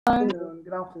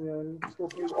Good afternoon.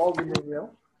 Hope you all been doing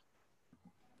well.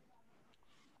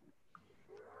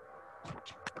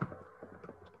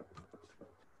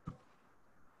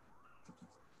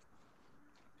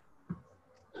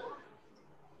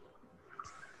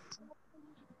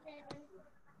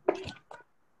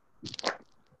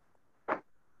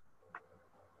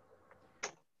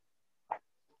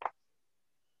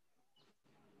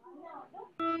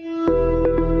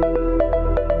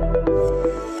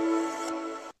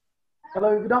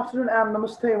 Hello, good afternoon and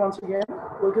namaste once again.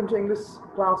 Welcome to English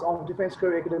class of Defense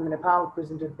Career Academy Nepal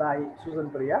presented by Susan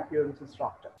Paria, your English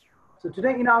instructor. So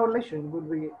today in our lesson, we'll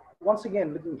be once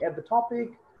again looking at the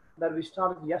topic that we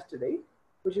started yesterday,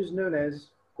 which is known as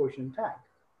question tag.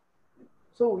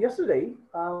 So yesterday,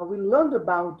 we learned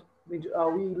about the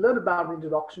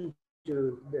introduction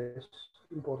to this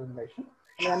important lesson.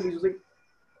 And usually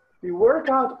we work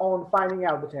out on finding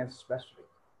out the tense especially.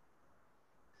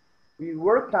 We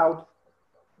worked out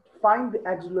find the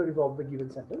auxiliary verb of the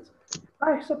given sentence.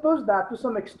 I suppose that to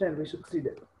some extent we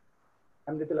succeeded.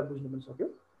 And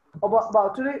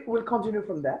about today we'll continue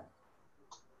from that.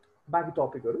 Back to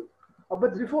topic.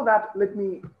 But before that, let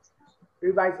me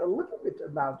revise a little bit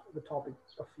about the topic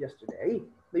of yesterday.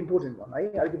 The important one. I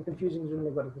get confusing.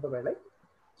 So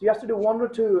yesterday one or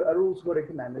two rules were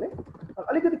recommended.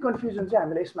 I look at the confusion.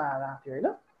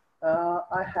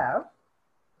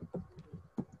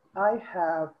 I've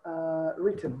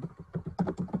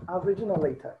written a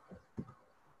later.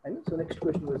 So next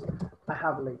question was, I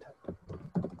have a later.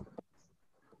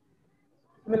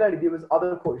 Similarly, there was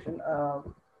other question.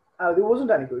 There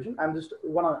wasn't any question. I just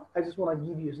wanna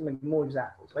give you some more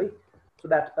examples, right? So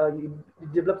that you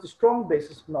develop a strong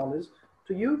basis of knowledge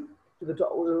to you to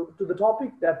the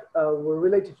topic that were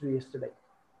related to yesterday.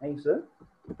 Right, sir?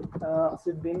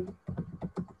 Been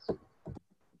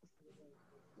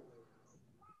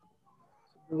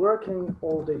working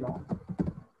all day long.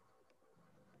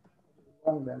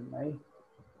 Then, right?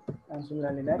 And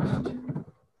similarly next,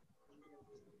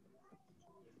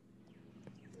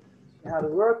 how to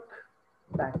work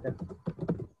back then.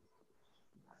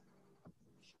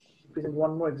 Present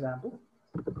one more example.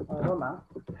 Roma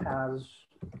has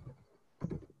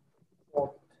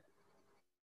bought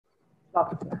a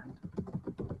plot of land.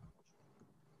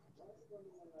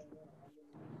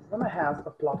 Roma has a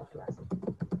plot of land.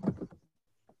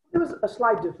 There was a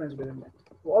slight difference between that.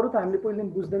 All the time,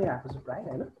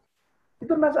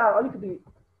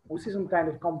 we see some kind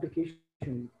of complication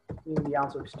in the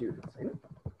answer of students.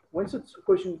 When such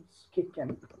questions kick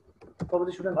in,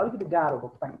 probably student all the garo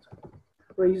of points.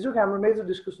 Raise your camera, major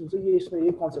discussions,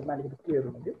 concept clear.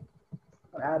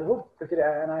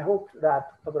 And I hope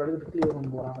that a little bit clear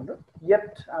on 100.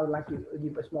 Yet, I would like to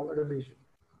give a small revision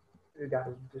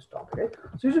regarding this topic. Right?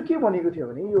 So you should keep on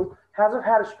you hasn't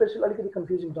had a special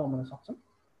confusing term.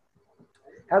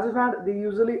 Has it had, they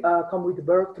usually come with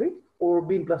verb 3 or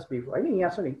being plus B. Right?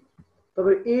 Yes or no? So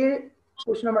A,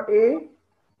 question number A,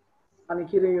 and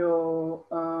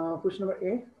question number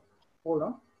A, hold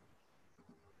on.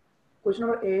 Question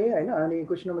number A, and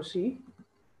question number C,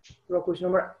 or question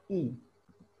number E.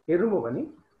 Here, remove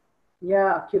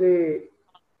yeah,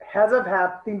 has it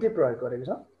had tinte proyek gareko छ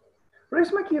र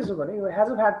यसमा has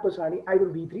it had पछाडी either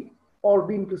B3 or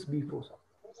being plus B4 छ.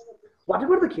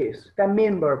 Whatever the case, can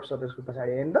main verbs are त्यसको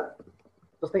पछाडी हैन त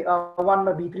जस्तै 1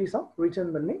 मा B3 छ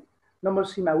written भन्ने, number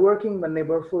C मा working भन्ने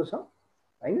verb 4 छ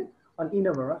हैन, अनि E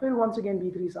number मा फेरि once again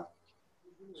B3 छ.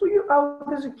 So you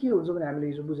there's a cue so when हामीले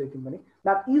हिजो बुझेको थियौं भने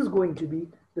that is going to be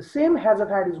the same has it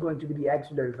had is going to be the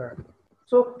auxiliary verb.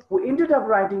 So we ended up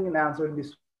writing an answer in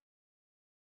this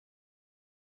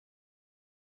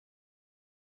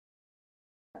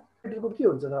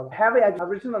have I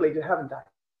written or later, haven't I?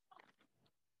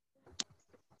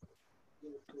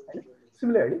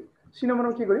 Similarly, C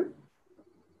number के गर्यो?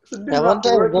 Haven't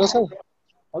I?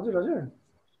 हजुर हजुर.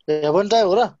 Haven't I?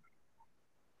 Ora?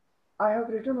 I have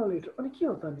written or later. अनि के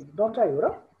हो त नि? Don't I हो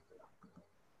र?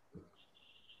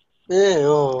 ए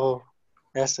हो.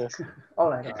 Yes yes.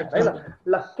 All right.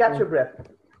 ल catch your breath.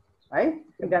 है?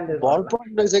 Ball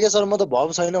point रहेछ के सर, म त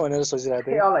भब छैन भनेर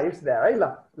सोचिरहेको थिएँ. All right, it's there. है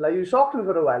ल you shocked me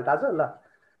for a while ताजा ल.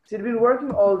 She'd been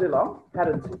working all day long,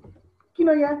 hadn't she? किन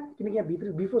यहाँ? किनकि यहाँ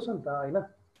भित्र before छ नि त हैन?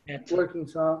 Working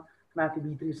छ, माथि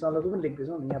B3 छ, ल त्यो पनि लेख्दै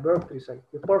छौ नि यहाँ verb 3 छ.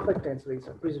 यो perfect tense रहेछ,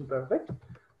 present perfect.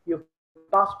 यो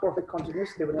past perfect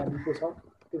continuous त्यो पनि यहाँ before छ.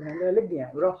 त्यो पनि हामीले लेख्दै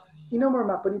यहाँ. र E number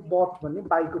मा पनि bought भन्ने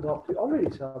buy को verb 3 already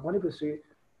छ. भनेपछि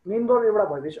main verb एउटा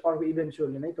भएपछि अर्को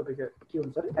eventually नै तपाईको के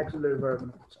हुन्छ रे auxiliary verb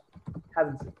हुन्छ.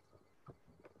 Hasn't she?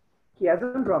 He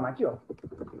hasn't drama के हो?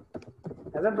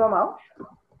 Hasn't drama?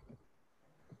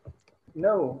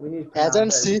 No, we need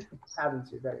hasn't she? Hasn't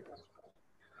she? Very good.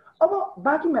 अब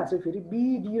बाँकीमा चाहिँ फेरि बी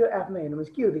डी र एफमा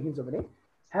हेर्नुहोस् के हो देखिन्छ भने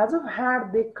has of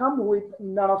had they come with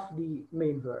none of the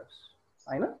main verbs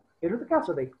हैन हेर्नु त कहाँ छ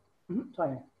दाइ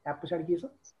छैन एफ पछाडि के छ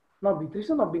न भित्री छ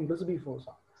न बिङ प्लस बी4 छ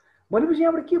भनेपछि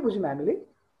यहाँबाट के बुझ्यौँ हामीले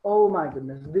oh my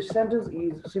goodness this sentence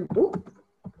is simple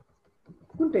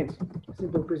कुन tense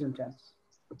simple present tense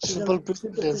simple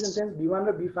present tense b1 र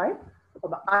b5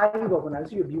 अब आई भएको हुनाले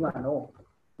चाहिँ यो b1 हो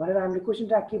भनेर हामीले क्वेशन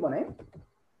ट्याग के बनायौँ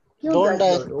के हुन्छ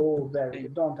actually oh very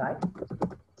good don't I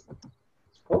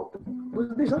हो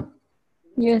बुझ्दैछ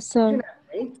Yes, sir.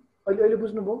 अहिले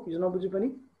बुझ्नुभयो हिजो नबुझे पनि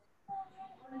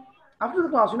after the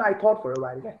class I thought for a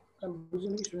while okay I'm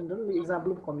building student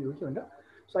example of कमी हो कि भनेर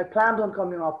so I planned on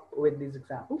coming up with these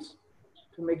examples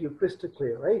to make you crystal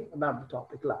clear right about the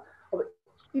topic ल अब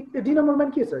D नम्बरमा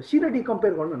के छ C र डी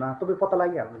कम्पेयर गर्नु न तपाईँ पत्ता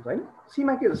लागिहाल्नुहुन्छ हैन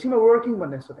सीमा के छ सीमा वर्किङ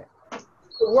भन्ने छ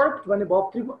त्यहाँ वर्क भने भर्ब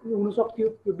 3 हुन सक्थ्यो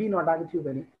यो बी नटाएको थियो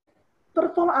भने तर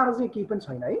तल आएर चाहिँ केही पनि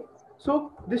छैन है so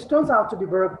this turns out to be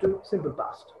verb to simple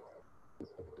past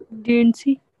Didn't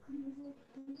see.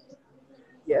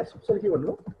 yes so के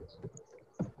भन्नु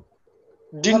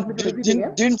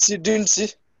didn't see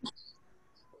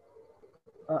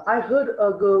I heard a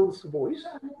girl's voice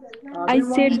I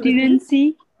said didn't see.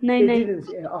 No, no. Didn't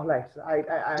see. Oh, right.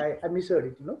 I misheard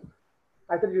it, you know.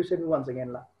 I thought you said it once again.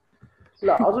 La,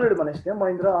 हजुरले भनेको थिए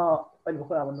महेन्द्र अहिले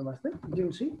भर्खर भन्नु भएको थियो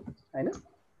didn't see हैन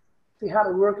she had a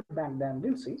work back then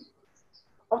didn't see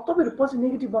अब तपाईहरु पछि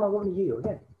नेगेटिभ बनाउनु पनि यही हो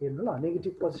के हेर्नु ल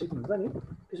नेगेटिभ पछि सिक्नुहुन्छ नि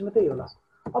त्यसमा त्यही होला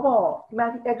अब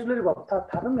माथि एक्सिलरी भर्ब थाहा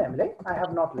छ नि हामीलाई I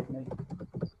have not लेख्ने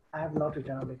I have not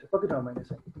written a letter कति रमाइलो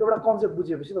छ एउटा कन्सेप्ट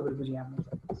बुझेपछि तपाईहरु बुझि हाल्नुहुन्छ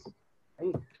है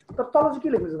तर तल चाहिँ के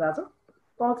लेख्नु छ थाहा छ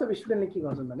तल चाहिँ स्टुडेन्टले के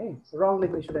गर्छन् भने रङ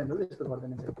लेख्ने स्टुडेन्टहरुले यस्तो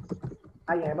गर्दैन चाहिँ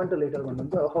I haven't a letter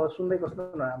भन्नुहुन्छ अह सुन्दै कस्तो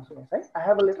नराम्रो छ है I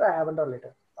have a letter I haven't a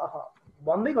letter अह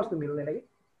भन्दै कस्तो मिल्दैन कि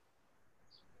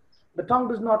the tongue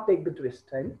does not take the twist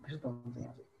है त्यस्तो हुन्छ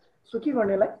यहाँ चाहिँ सो के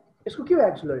गर्नेलाई यसको के हो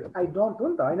एक्चुअली I don't हो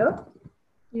नि त हैन र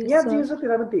यहाँ जे छ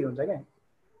त्यसलाई पनि त्यही हुन्छ क्या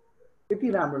यति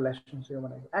राम्रो लेसन छ यो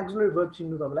भनेको एक्चुअली वर्ब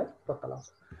चिन्नु तपाईलाई पत्ता लाग्छ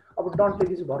अब डोन्ट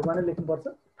लेखेपछि भर्बमा नै लेख्नु पर्छ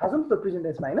थाहा छ नि त प्रेजेन्ट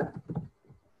टेन्समा हैन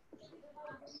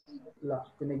ल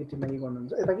त्यो नेगेटिभमा के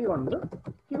गर्नुहुन्छ यता के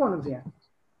गर्नुहुन्छ यहाँ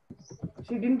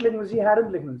she didn't लेख्नु she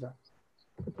hadn't लेख्नुहुन्छ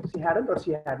she hadn't or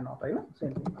she had not हैन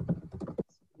same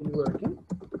thing working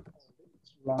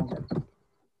long term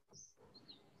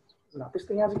ल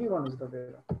त्यस्तै यहाँ चाहिँ के गर्नुहुन्छ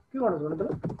तपाईहरु के गर्नुहुन्छ भने त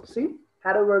she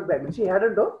had a work back she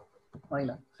hadn't हो हैन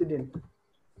she didn't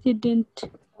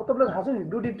अब तपाईलाई थाहा छ नि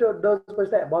डु डिड डज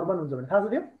पछि भर्ब हुन्छ भने थाहा छ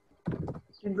त्यो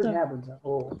चिन पनि ह्याभ हुन्छ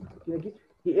हो किनकि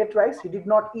he ate rice he did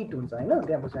not eat हुन्छ हैन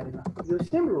त्यहाँ पछाडीमा यो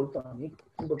सेम रुल त हो नि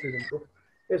सिम्पल प्रेजेन्टको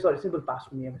ए सरी सिम्पल पास्ट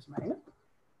हुने यसमा हैन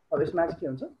अब यसमा चाहिँ के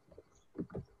हुन्छ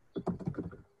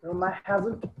Roma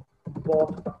hasn't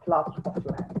bought a plot of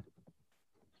land.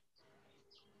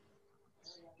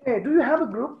 Hey, do you have a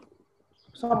group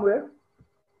somewhere?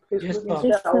 Facebook,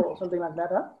 yes, Insta, or something like that,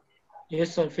 huh?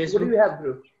 Yes, sir. Facebook. What do you have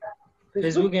group?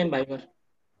 Facebook and Viber.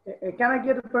 Can I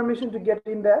get a permission to get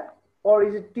in there? Or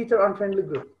is it teacher unfriendly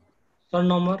group? Sir,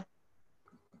 number?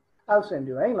 I'll send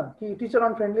you, right? Teacher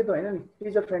unfriendly, though,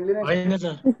 teacher friendly.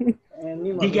 Sir.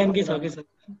 We can get okay, sir.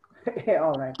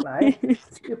 All right, right.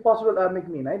 If possible, make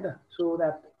me, right? So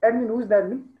that admin, who is the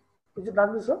admin? Is it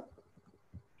not this, sir?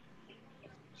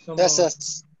 Yes,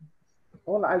 yes.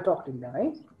 Oh, I'll talk to him then,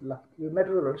 right? You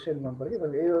metro send one for you.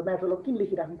 Metro kin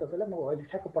likhi rakhnu tapailai ma अहिले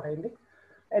ठ्याक्क पठाइदिन्थे.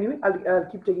 Anyway, I'll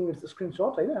keep taking its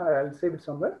screenshot, right? I'll save it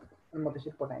somewhere. And म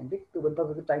त्यसरी पठाइदिन्थे. त्यो भने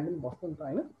तपाईको time पनि बस्छ नि त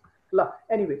हैन? ल,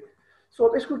 anyway.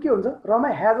 So यसको के हुन्छ?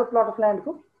 Rama has a plot of land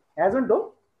को hasn't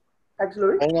हो?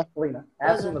 Auxiliary? होइन.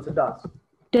 Hasn't also does.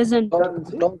 Doesn't.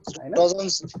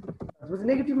 Doesn't.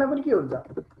 Negative मा पनि के हुन्छ?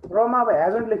 Rama अब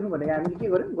hasn't लेख्नु भनेको हामीले के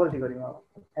गर्यौं? गल्ती गर्यौं अब.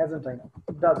 Hasn't हैन.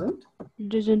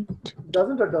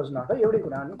 Doesn't or does not. एउटै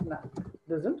कुरा हो नि.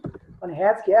 Doesn't. अनि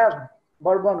has के have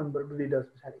verb one हुनुपर्छ does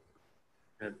पछाडी.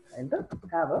 हैन त?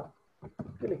 Have a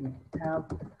के लेख्ने? Have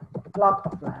a plot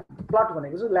of land. Plot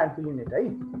भनेको चाहिँ land को unit है.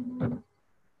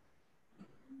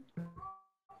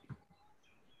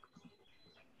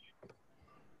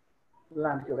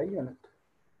 Land को unit.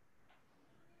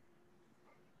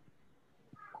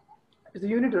 It's a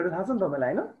unit or थाहा छ नि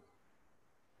तपाईलाई हैन?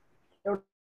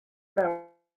 एउटा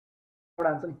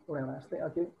आन्सर नि एउटा जस्तै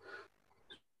ओके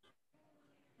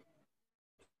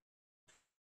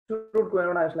सुरुटको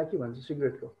एउटा यसलाई के भन्छ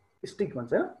सिगरेटको स्टिक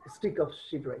भन्छ हैन स्टिक अफ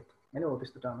सिगरेट हैन हो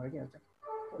त्यस्तो टर्म हो के भन्छ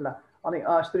ल अनि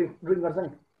यस्तरी ड्रिंक गर्छ नि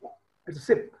it's a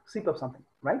sip of something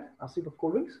right a sip of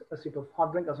cold drinks a sip of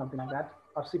hot drink or something like that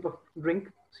a sip of drink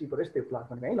sip or यस्तै प्लट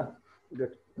भनेको है ल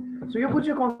गुड सो यो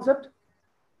बुझ्यो कन्सेप्ट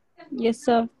Yes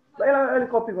sir. ल अहिले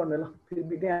copy गर्ने ल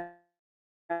फेरि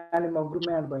त्यहाँ अनि म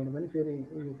ग्रुपमा एड भएन भने फेरि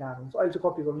यो गाह्रो हुन्छ अहिले चाहिँ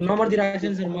कपी गर्नु नम्बर दिइराख्छु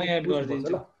नि सर म एड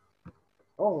गरिदिन्छु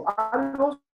Oh, are you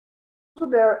also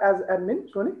there as admin,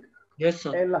 Sonic? Yes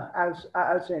sir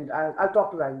I'll send. I'll talk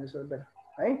to Rajni sir better.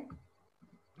 Right?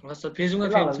 हस् सर फेसबुकमा ल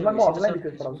फ्रेन्ड ल सर म हजुरलाई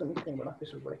रिक्वेस्ट पठाउँछु नि त्यहीँबाट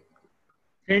फेसबुकबाट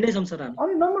फ्रेन्डै छौँ सर हामी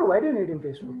अनि number why don't need in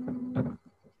Facebook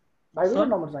भाइको सर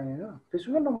नम्बर चाहिएन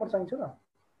फेसबुकमा नम्बर चाहिन्छ र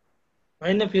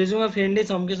होइन फेसबुकमा फ्रेन्डै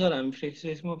छौँ कि सर हामी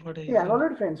फेसबुकमा ए पठाइदिन्छु हामी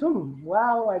अलरेडी फ्रेन्ड्स हौँ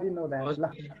wow I didn't know that ल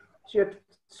सेट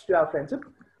टु आवर फ्रेन्डसिप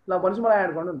ल भनेपछि मलाई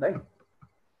एड गर्नु नि त है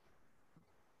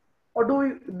or do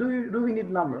we need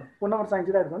number phone number चाहिन्छ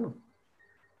एड गर्नु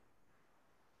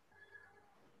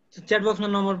च्याट बक्समा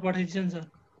नम्बर पठाइदिन्छु नि सर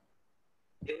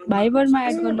भाइबरमा एड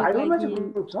ए गर्नको भाइबरमा लागि चाहिँ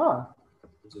ग्रुप छ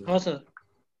हस् सर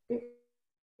ए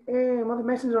म त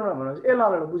मेसेन्जरमा भन्नु ए ल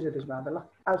ल बुझेँ त्यसमा त ल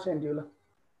आल सेन्ड यु ल म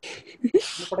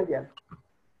पठाइदिइहाल्छु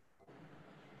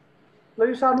ल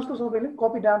यो सार्नुहोस् त सबैले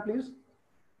कपी डाउन प्लिज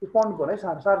यो पढ्नु पर्यो है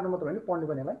सार्नु मात्र होइन पढ्नु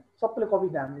पनि होला सबैले कपी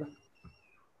डाउन ल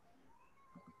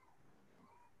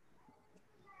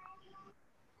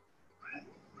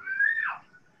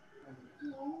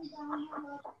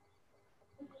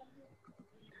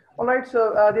All right,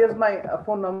 so there's my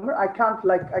phone number. I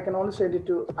can only send it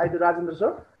to either Rajendra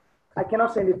sir. I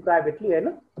cannot send it privately,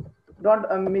 right?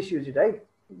 Don't misuse it, right?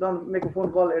 Don't make a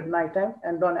phone call at night time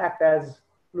and don't act as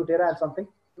Lutera or something.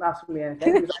 Ask me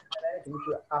anything. Because I don't have anything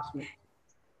to ask me.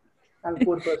 I'm a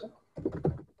poor person.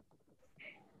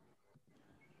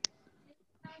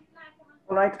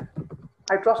 All right.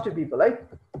 I trust you people, right?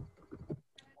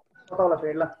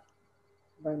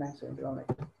 Very nice. All right.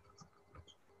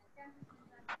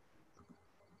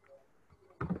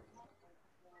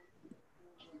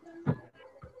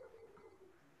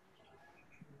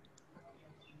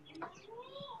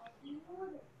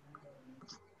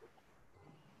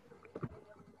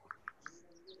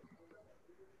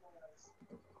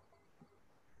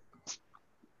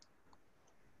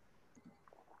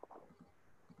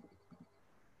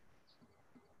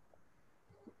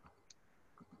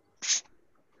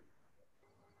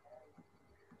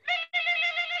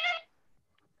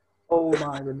 Oh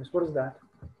my goodness, what is that?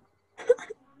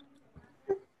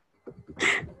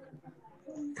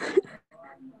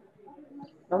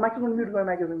 Now microphone mute गर्ने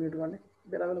microphone mute गर्ने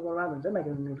बेला बेला बर्बाद हुन्छ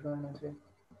microphone mute गर्ने मान्छे.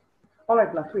 All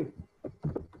right, now 3.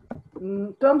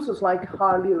 Terms is like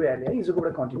hardly, rarely. Is a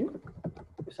good continue.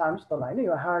 Sounds the line.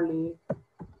 You hardly,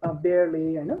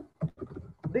 barely, you know.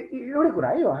 You know good,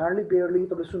 hardly, barely.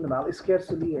 To the sundamal,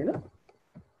 scarcely, you know,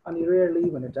 and rarely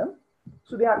when it's done.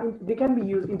 So they can be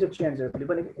used interchangeably.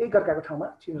 But if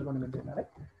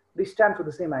they stand for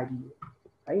the same idea.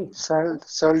 Right?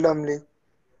 Seldomly.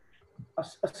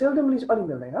 Seldomly is only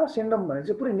milling. Seldom is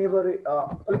a pretty never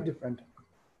a little different.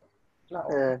 Now,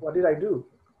 what did I do?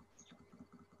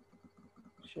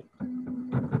 Shit.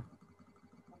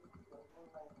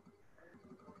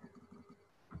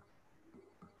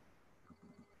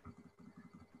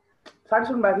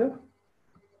 Satisfied, Matthew?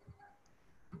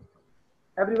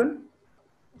 Everyone?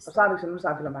 Something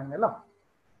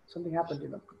happened, you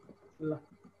know.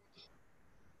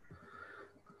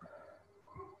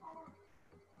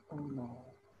 Oh no.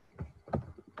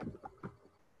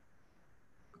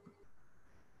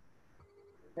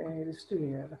 It is still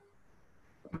here.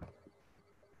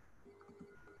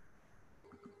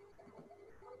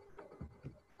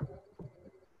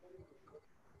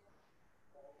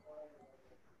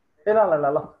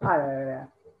 Yeah.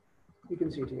 You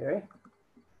can see it here, right?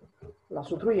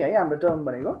 So 3, I'm the term,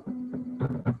 but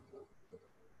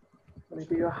if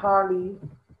you hardly,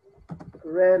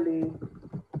 rarely,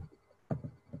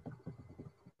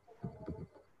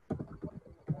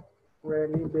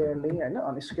 barely,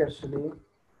 and scarcely.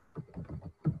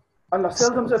 And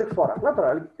seldom is a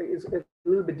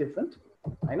little bit different.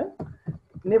 I know.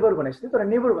 Never one is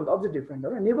never one object different.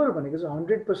 Never one is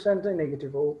 100%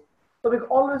 negative. So we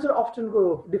always often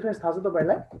go difference.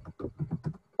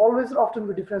 Always often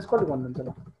go difference.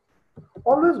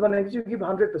 Always when you give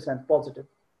 100% positive.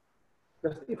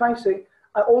 If I say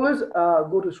I always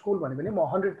go to school when I'm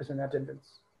 100%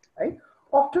 attendance, right?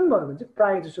 Often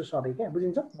prize is so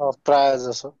Prize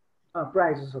also.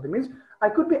 Prize is so means I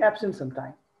could be absent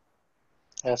sometime.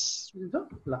 Yes.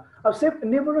 Say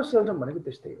never or seldom money with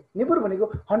this day. Never when I go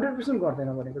 100% got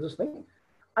then money just like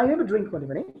I have a drink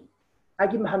money. I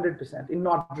give him 100% in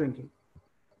not drinking.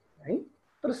 Right?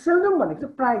 But seldom money, the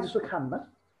price is so canna.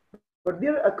 But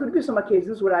there could be some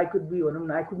occasions where I could be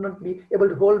I could not be able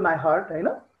to hold my heart, you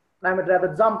know. And I would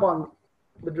rather jump on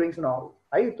the drinks and all.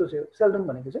 I used to say seldom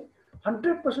money,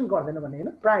 100% got then money,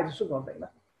 price is so got then.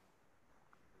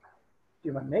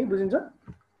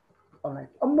 All right.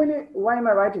 Why am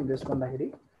I writing this one?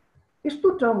 यस्तो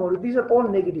टर्महरु these are all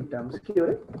negative terms के हो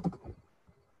रे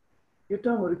यो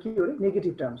टर्महरु के हो रे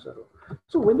negative termsहरु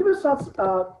so whenever such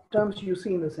terms you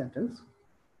see in the sentence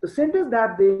that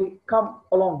they come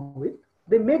along with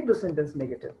they make the sentence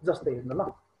negative just the हेर्नु ल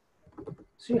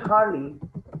she hardly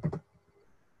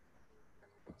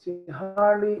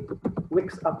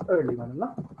wakes up early भनौं ल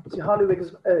she hardly wakes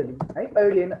up early है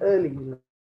early and early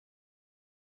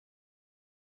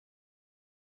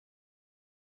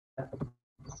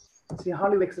she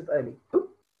hardly wakes up early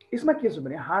यसमा के छ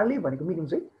भने hardly भनेको मिनिङ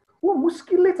चाहिँ उ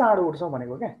मुस्किलले चाँडो उठ्छ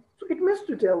भनेको के so it means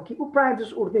to tail कि उ प्राय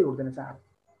जसो उठ्दै उठ्दैन चाँडो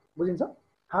बुझिन्छ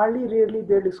hardly rarely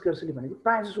barely scarcely भनेको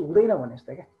प्राय जसो हुँदैन भने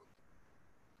जस्तै के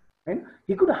हैन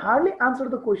he could hardly answer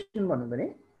the question भन्नु भने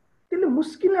त्यसले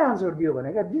मुस्किलले आन्सर दियो भने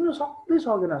के दिन सक्दै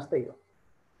सकेन जस्तै हो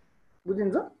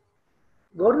बुझिन्छ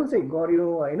गर्नु चाहिँ गर्यो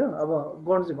हैन अब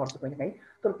गर्नु चाहिँ गर्छ पनि कहीं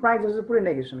तर प्राय जसो पुरै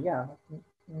नेगेसन के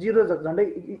जीरो झन्डै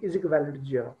is equivalent to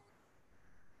zero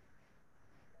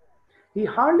he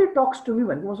hardly talks to me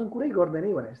भनेको मसँग कुरै गर्दैन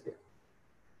भने जस्तै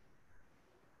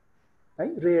है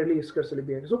rarely scarcely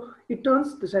barely so it turns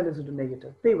the sentence into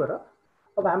negative त्यही भएर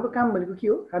अब हाम्रो काम भनेको के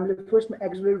हो हामीले फर्स्टमा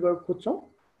एक्सिलरी वर्ब खोज्छौं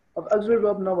अब एक्सिलरी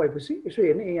वर्ब नभएपछि यसो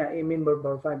हेर्ने यहाँ मेन वर्ब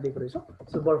 5 दिएको रहेछ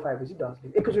सो वर्ब 5 पछि डज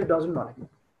लेख्ने एकैचोटी डजन्ट नलेख्ने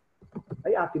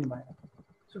है आत्तिनु भएन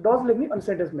सो डज लेख्ने अनि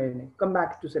सेन्टेन्समा हेर्ने come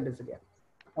back to sentence again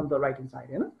on the right hand side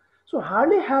हैन so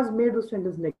hardly has made the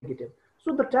sentence negative so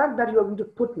the tag that you are going to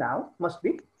put now must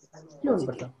be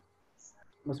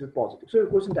must be positive so your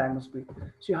question tag must be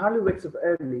she hardly wakes up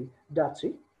early does she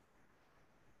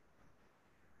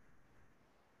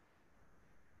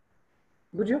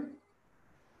बुझ्यो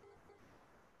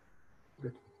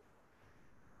good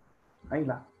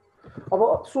हैन अब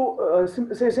so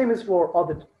same is for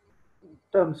other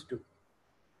terms too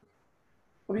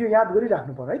अब यो याद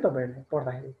गरिराख्नु पर्यो है तपाईहरुले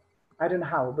पढ्दाखेरि I don't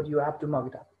know how but you have to mug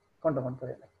it up can't मन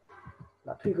पर्यो ल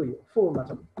 3 को यो 4 मा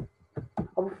छ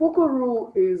अब 4 को rule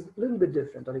is a little bit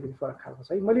different अलिकति फरक खालको छ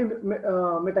है मैले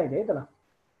मेटाइदिए है त ल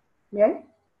मे I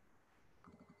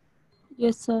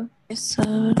Yes, sir. Yes,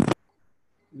 sir.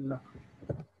 ल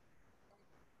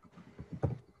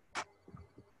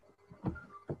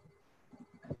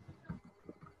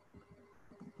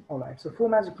Alright, so 4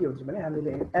 मा चाहिँ के हुन्छ भने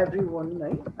हामीले everyone है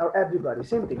or everybody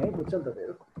same thing है बुझ्छ नि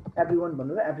तपाईहरु everyone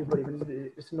भन्नु र everybody पनि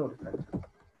it's no different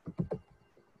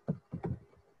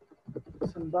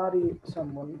somebody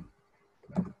someone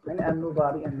and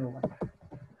nobody and no one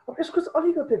अब यसको चाहिँ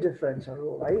अलिकति डिफरेन्सहरु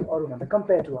है अरु भन्दा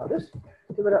कम्पेयर टु अदर्स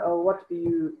त्यही भएर what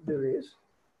you do is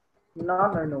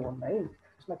none or no one है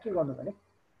यसमा के गर्नु भने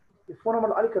यो फोन नम्बर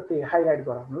अलिकति हाइलाइट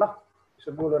गराउनु ल यसो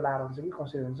गोलो लाएर हुन्छ कि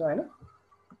कसरी हुन्छ हैन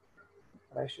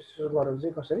so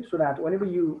that whenever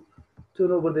you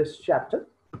turn over this chapter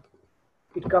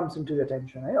it comes into your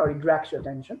attention right? Or it drags your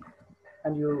attention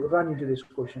and you run into this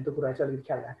question to कुरा चाहिँ अलिकति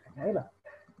ख्याल राख्नु है ल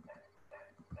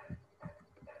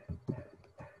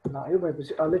now यो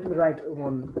भएपछि let me write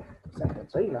one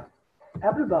sentence है ल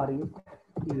everybody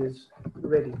is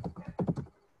ready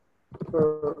for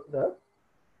the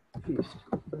feast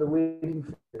for the wedding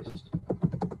feast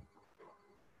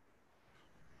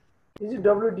Is it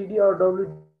WDD or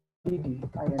WDD?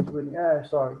 I am wedding.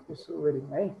 Sorry, it's wedding,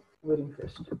 right? Wedding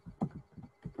feast.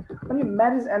 And your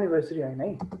marriage anniversary,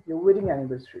 right? Your wedding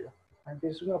anniversary. I'm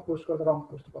basically a post called the wrong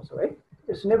post also, right?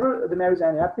 It's never the marriage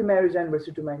anniversary. Happy marriage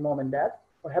anniversary to my mom and dad,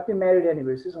 or happy married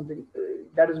anniversary, something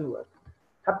that doesn't work.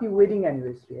 Happy wedding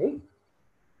anniversary, right?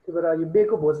 But you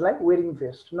bake a both like wedding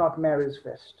feast, not marriage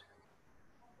feast.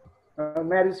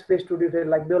 Marriage feast would be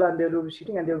like Bella and they will be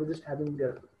sitting and they will be just having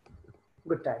their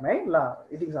good time, right? La,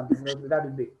 eating something that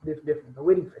would be different. The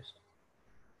wedding feast.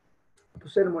 To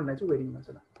ceremony, it's a wedding,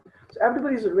 so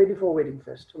everybody is ready for wedding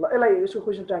feast. Like, so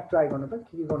question tag try on it.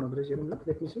 Let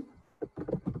me see.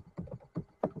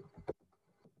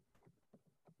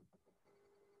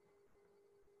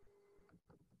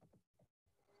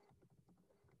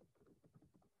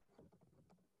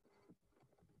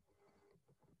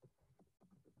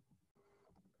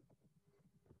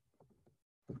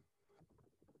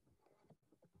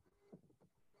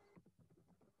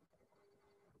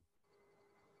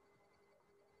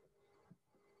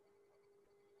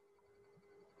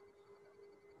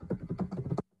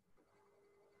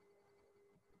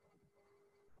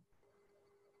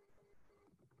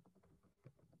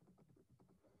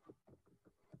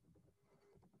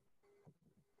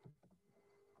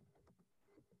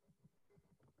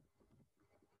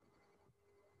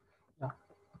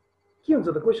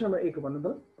 So the question number 8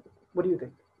 what do you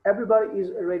think? Everybody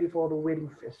is ready for the wedding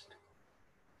feast.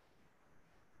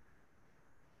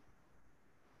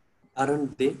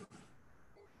 Aren't they?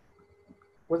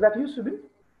 Was that you, Subin?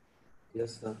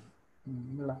 Yes, sir.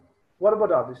 What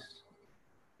about others?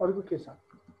 अरुको के छ?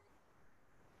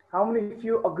 How many of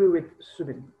you agree with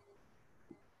Subin?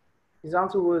 His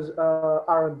answer was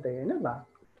aren't they? हैन ल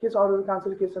के छ अरुको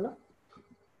answer के छ ल?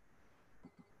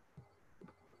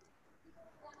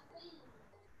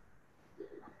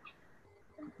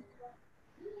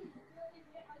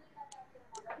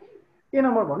 ए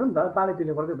number भन्नु नि त पाले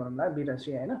पिले गर्दै भन्नु ल बी र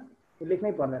सी हैन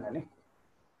लेख्नै पर्दैन नि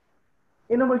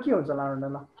ए नम्बर के हुन्छ ल आउनु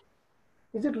ल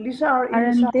Is it Lisa or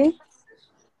Elisa? Aren't they?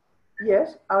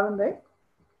 Yes, aren't they?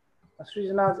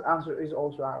 Srijana's answer is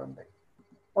also aren't they?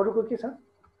 अरुको के छ?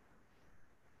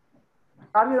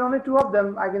 Are there only two of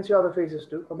them? I can see other faces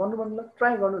too. भन्नु भन्नु ल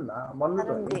ट्राई गर्नु न भन्नु त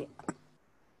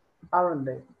aren't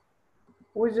they?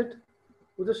 Who is it?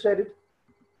 Who just said it?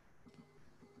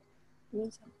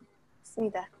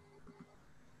 Smita.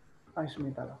 Hi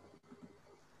Smita.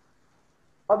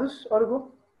 Others अरुको?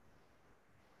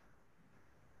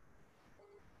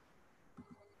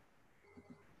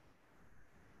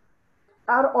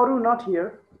 Are Aru not here?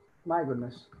 My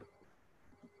goodness.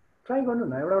 Try गर्नु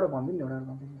न एउटा एउटा भन्दिनु नि एउटा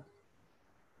भन्दिनु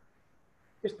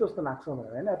यस्तो यस्तो लाग्छ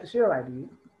भनेर हैन at share ID.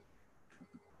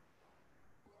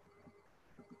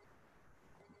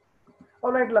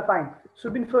 All right, fine.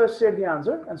 Subin first said the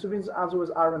answer, and Subin's answer was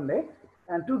aren't they?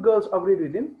 And two girls agreed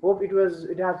with him. Hope it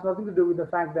has nothing to do with the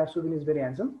fact that Subin is very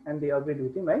handsome, and they agreed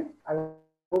with him, right? I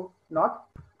hope not.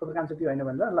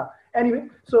 Anyway,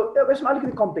 so यसमा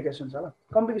अलिकति complication छ ल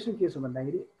complication के छ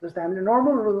भन्दाखेरि जस्तै हामीले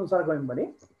normal rule अनुसार गयौं भने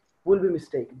विल बी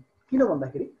मिस्टेकन किन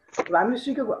भन्दाखेरि अब हामीले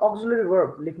सिकेको अक्सिलरी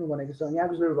वर्ब लेख्नु भनेको छ यहाँ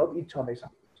अक्सिलरी वर्ब इज छँदैछ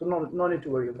so no need to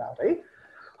worry about है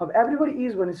अब एभ्रीबडी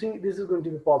इज भनेपछि this is going to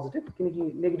be positive किनकि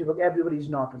नेगेटिभ भएको एभ्रीबडी इज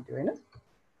नट हुन्थ्यो हैन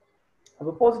अब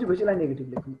पोजिटिभ भएपछि यसलाई नेगेटिभ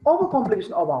लेख्नु अब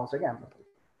कम्प्लिकेसन अब आउँछ के हाम्रो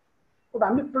अब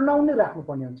हामीले प्रोनाउन नै राख्नु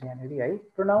पर्ने हुन्छ यहाँनेरि है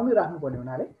प्रोनाउन नै राख्नु पर्ने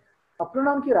हुनाले अब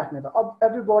प्रोनाउन के राख्ने त अब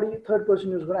एभ्रीबडी थर्ड पर्सन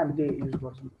युज गरेर हामी दे युज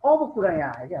गर्छौं अब कुरा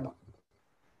यहाँ आयो के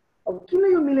अब किन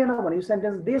यो मिलेन भने यो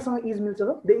सेन्टेन्स दे सँग इज मिल्छ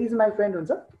र दे इज माइ फ्रेन्ड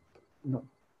हुन्छ नो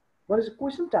भनेपछि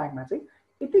क्वेशन ट्यागमा चाहिँ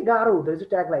यति गाह्रो हुँदैछ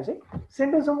ट्यागलाई चाहिँ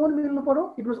सेन्टेन्ससँग पनि मिल्नु पर्यो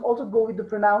it must also go with the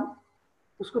pronoun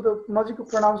उसको त नजिकको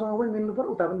प्रोनाउनसँग पनि मिल्नु पर्यो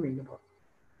उता पनि मिल्नु पर्यो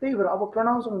त्यही भएर अब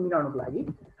प्रोनाउनसँग मिलाउनको लागि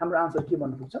हाम्रो आन्सर के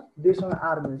भन्नु पुग्छ देसँग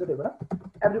आर मिल्छ त्यही भएर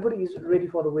everybody is ready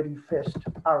for the very first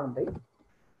are on day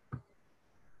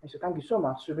So thank you so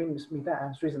much, Subin, Smita,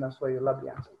 and Srijana for your lovely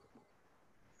answer.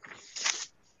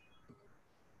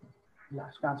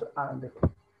 Last answer, aren't they?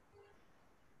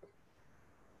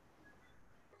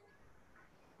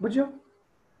 Would you?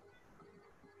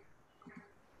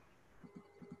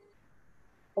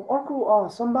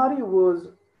 Somebody was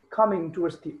coming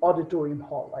towards the auditorium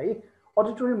hall, right?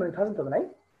 Auditorium भने थाहा छ नि तपाईलाई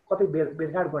कतै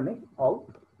भेटघाट गर्ने हल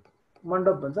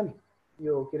मण्डप भन्छ नि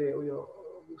यो के रे यो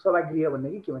सभागृह भन्ने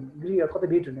कि के भन्ने गृह कतै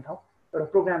भेट हुने ठाउँ एउटा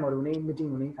प्रोग्रामहरु हुने मिटिङ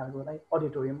हुने खालकोलाई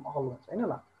अडिटोरियम हल भन्छ हैन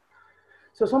ल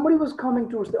so somebody was coming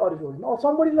towards the auditorium or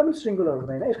somebody लाई पनि सिंगुलर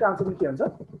हुँदैन यसको आन्सर पनि के हुन्छ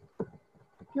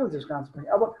के हुन्छ यसको आन्सर पनि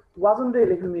अब wasn't they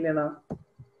लेख्नु मिलेन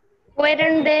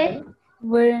Weren't they?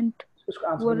 Weren't. यसको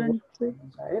आन्सर हुन्छ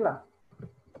है ल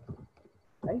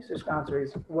है यसको answer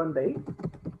is weren't they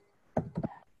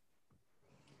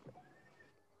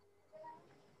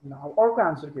now अर्को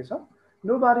आन्सर के छ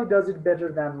Nobody does it better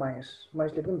than Mahesh.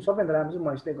 Mahesh ले पनि सबैभन्दा राम्रो चाहिँ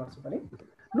Maheshले गर्छ पनि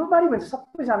Nobody भन्छ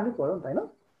सबैजना नै पर्यो नि त हैन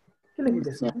के लेखिन्छ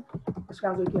यसको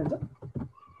आन्सर के हुन्छ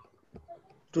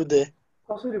टु दे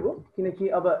कसरी भयो किनकि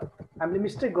अब हामीले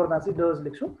मिस्टेक गर्दा चाहिँ डज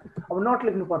लेख्छौं अब नट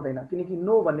लेख्नु पर्दैन किनकि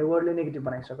नो भन्ने वर्डले नेगेटिभ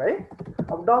बनाइसक्यो है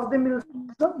अब डज दे मिल्छ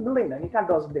मिल्दैन नि कहाँ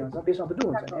डज दे हुन्छ त्यसमा त डु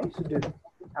हुन्छ नि है सो डु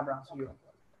हाम्रो आन्सर यो हुन्छ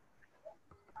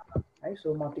है सो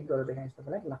म टिक गरेर देखाइन्छ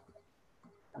तपाईलाई ल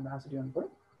हाम्रो आन्सर यो हुन्छ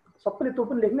सबैले त्यो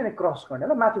पनि लेख्ने अनि क्रस गर्ने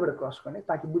ल माथिबाट क्रस गर्ने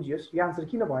ताकि बुझियोस् यो आन्सर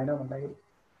किन भएन भन्दाखेरि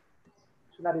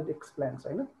सो द्याट इट एक्सप्लेन्स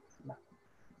हैन ल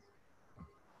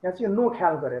यहाँ चाहिँ नो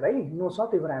ख्याल गरेर है नो छ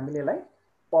त्यही भएर हामीले यसलाई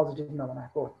पोजिटिभ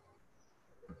नबनाएको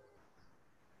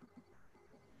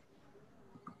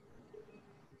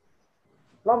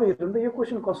ल हेर्नु त यो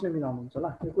क्वेशन कसले मिलाउनुहुन्छ ल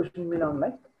यो question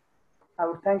मिलाउनलाई I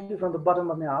would thank you from the bottom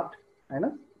of my heart हैन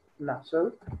ल सो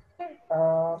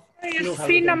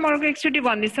सी नम्बरको एकचोटी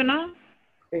भन्दिछु न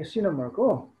ए सी नम्बरको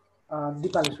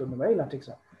दिपाले सोध्नु भयो ल ठिक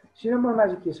छ सी नम्बरमा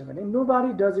चाहिँ के छ भने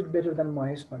nobody does it better than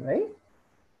Mahesh भन्नु है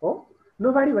हो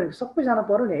नोबडी भनेको सबैजना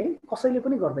पर्यो नि है कसैले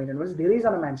पनि गर्दैनन् भनेपछि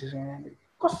धेरैजना मान्छे छ यहाँ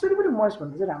कसैले पनि महेश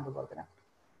भन्दा चाहिँ राम्रो गर्दैन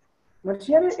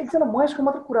भनेपछि यहाँ एकजना महेशको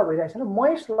मात्र कुरा भइरहेको छैन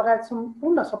महेश लगायत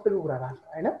सम्पूर्ण सबैको कुरा भएको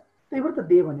छ हैन त्यही भएर त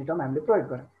दे भन्ने टर्म हामीले प्रयोग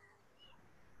गर्यौं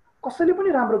कसैले पनि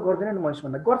राम्रो गर्दैनन् महेश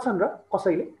भन्दा गर्छन् र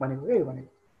कसैले भनेको के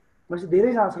भनेको भनेपछि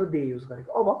धेरैजना छ र दे युज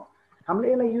गरेको अब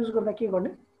हामीले यसलाई युज गर्दा के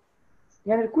गर्ने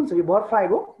यहाँ कुन छ यो भर्ब 5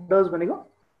 हो डज भनेको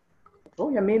हो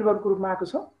यहाँ मेन भर्बको रूपमा आएको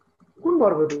छ कुन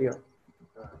भर्ब हो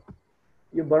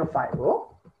यो भर्ब 5 हो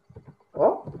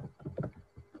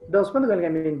डज पनि कहिले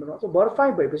काहीँ मिनिङ बनाउँछ भर्ब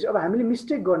 5 भएपछि अब हामीले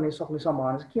मिस्टेक गर्ने सक्ने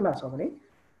सम्भावना चाहिँ केमा छ भने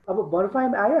अब भर्ब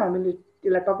 5 आयो हामीले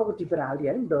त्यसलाई टपक्क टिपेर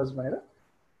हालिदिहाल्यौँ डज भनेर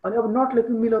अनि अब नट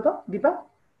लेख्नु मिल्यो त दिपा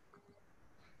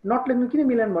नट लेख्नु किन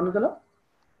मिलेन भन्नु त ल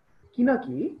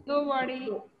किनकि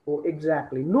हो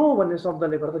एक्ज्याक्टली नो भन्ने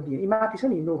शब्दले गर्दा दिए यी माथि छ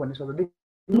नि नो भन्ने शब्द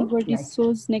Nobody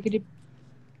shows negative.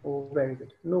 ओ भेरी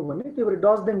गुड नो भन्ने त्यो भएर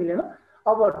डज दे मिलेन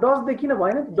अब डज दे किन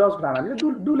भएन डज भनेर हामीले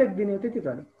डु लेखिदिने त्यति त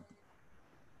नि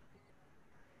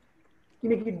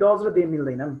किनकि डज र दे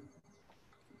मिल्दैनन्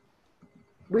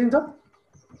बुझिन्छ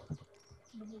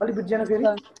अलि बुझ्दैन फेरि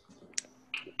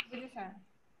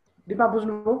दिपा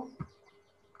बुझ्नुभयो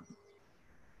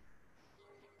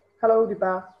हेलो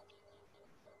दिपा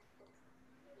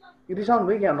रिसाउनु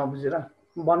भयो क्या नबुझेर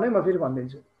भन्नै म फेरि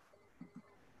भनिदिन्छु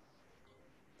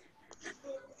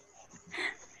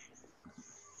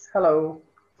हेलो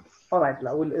अलराइट ल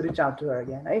will reach out to her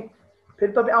again है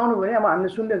फेरि तपाईँ आउनु भयो अब हामीले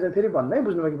सुन्दै हुन्छ फेरि भन्दै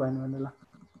बुझ्नुभयो कि भएन भने ल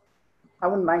I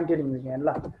wouldn't mind telling you again.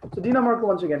 So D number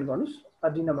once again, bonus.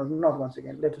 D number not once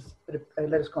again. Let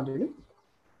us continue.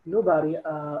 Nobody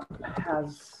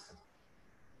has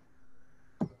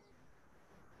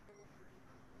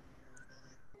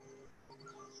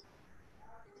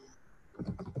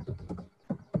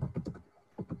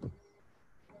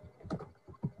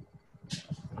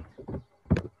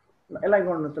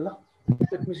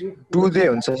let me see. Do they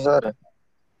हुन्छ सर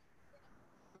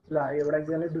La एउटा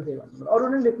एकजनाले do they भन्नु अरु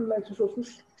नै लेख्नु लाग्छ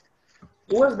सोच्नुस्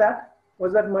was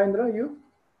that Mahendra you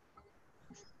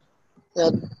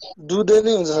do they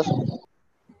नै हुन्छ सर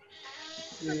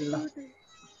ल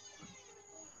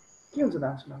के हुन्छ त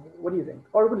answer what do you think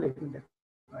अरु पनि लेख्नु they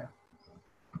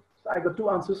so I got 2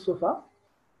 answers so far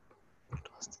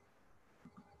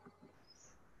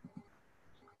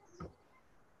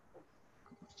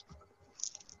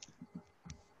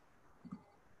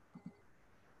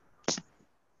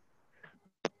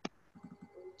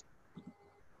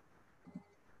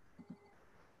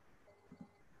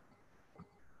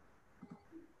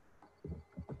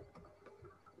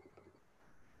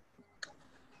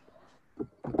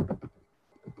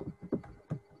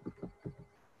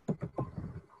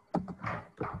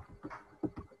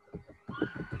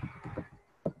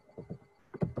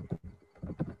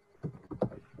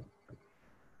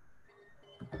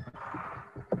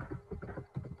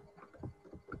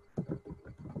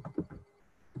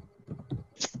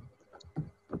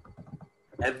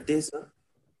have they sir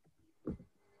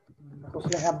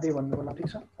कसले have they भन्नु होला ठीक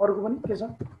छ अरुको पनि के छ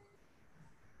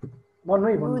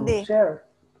भन्नुै भन्नु share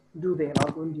do they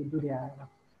अरुको पनि do they आयो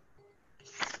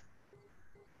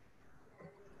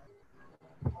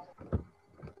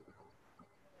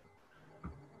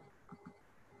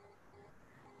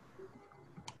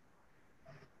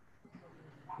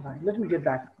let me get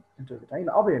back into it हैन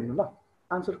अब हेर्नु ल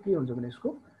आन्सर के हुन्छ भने यसको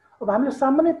अब हामीले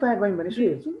सामान्यतया गयौं भने यसो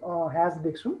हेर्छौं has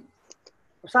देख्छौं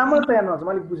सामान्यतया नभन्छ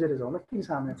मैले बुझेर जाउँ न किन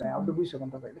सामान्यतया अब त बुझिसक्नु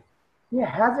तपाईले यहाँ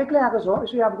has एक्लै आएको छ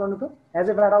यसो याद गर्नु त has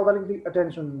एबाट आउँदा अलिकति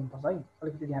अटेन्सन दिनुपर्छ है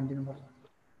अलिकति ध्यान दिनुपर्छ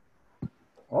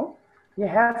हो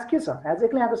यहाँ has के छ has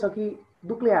एक्लै आएको छ कि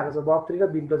दुक्लै आएको छ verb 3 र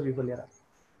be plus be को लिएर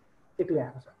एक्लै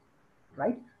आएको छ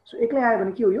राइट सो एक्लै आयो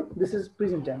भने के हो यो this is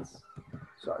present tense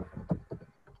sorry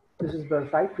this is verb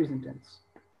 5 present tense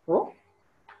हो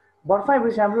verb 5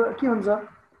 पछि हाम्रो के हुन्छ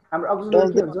हाम्रो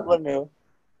auxiliary के हुन्छ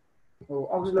हो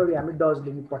auxiliary हामी does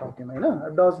लेख्नु पठाउँथ्यौं हैन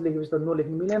does लेखेपछि त नो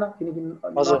लेख्नु मिलेन किनकि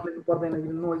नट लेख्नु पर्दैन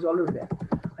किन नो इज अलरेडी देयर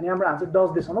अनि हाम्रो आन्सर does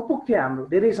देसम्म पुग्थ्यो हाम्रो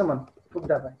धेरैसम्म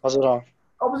पुग्दा पनि हजुर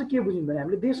अब चाहिँ के बुझिनु भने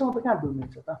हामीले देसम्म त कहाँ डुब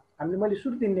मिल्छ त हामीले मैले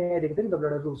सुरु दिन दिएको थिएँ नि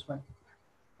तपाईलाई रुल्स पनि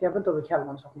त्यहाँ पनि तपाईले ख्याल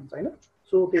गर्न सक्नुहुन्छ हैन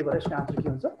सो त्यही भएर यसको आन्सर के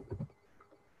हुन्छ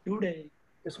टुडे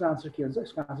यसको आन्सर के हुन्छ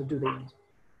यसको आन्सर डु दे हुन्छ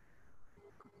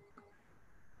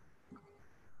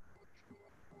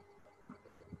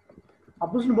अब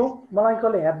बुझ्नुभयो मलाई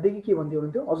कसले ह्याप दे कि के भन्दियो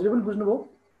हुन्थ्यो हजुरले पनि बुझ्नुभयो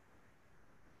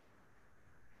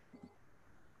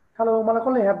हेलो मलाई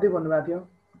कसले ह्याप दे भन्नुभएको थियो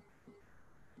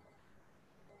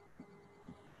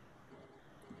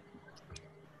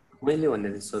मैले भन्ने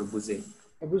थिएँ सर बुझे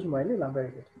बुझ्नु भयो नि ल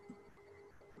भेरी गुड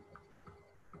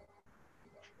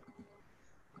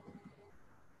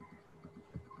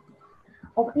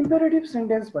अब इम्पेरेटिभ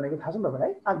सेन्टेन्स भनेको थाहा छ नि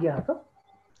तपाईलाई आज्ञा हो त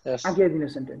आज्ञा दिने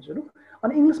सेन्टेन्सहरु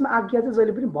अनि इंग्लिशमा आज्ञा चाहिँ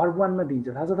जहिले पनि verb 1 मा दिन्छ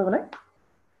थाहा छ तपाईलाई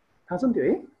थाहा छ नि त्यो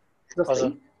है जस्तै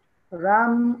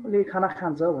रामले खाना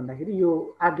खान्छ भन्दाखेरि यो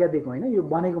आज्ञा दिएको हैन यो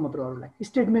भनेको मात्र अरूलाई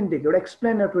स्टेटमेन्ट दिएको एउटा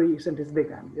एक्सप्लेनेटरी सेन्टेन्स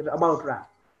दिएको हामीले about Ram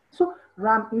so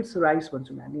Ram it's rice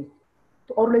भन्छौँ हामी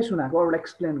त्यो अरूलाई सुनाएको अरूलाई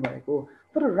एक्सप्लेन गरेको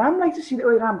तर रामलाई चाहिँ सिधै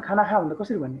ओइ राम खाना खा भन्दा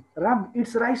कसरी भन्ने राम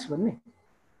इट्स राइस भन्ने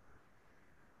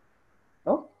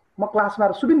हो म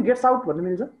क्लासमा सुबिन गेट्स आउट भन्ने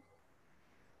मिल्छ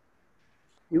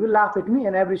You will laugh at me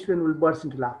and every student will burst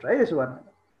into laughter. Right?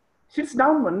 Sits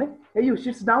down भन्ने hey you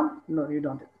sits down no you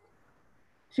don't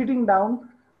sitting down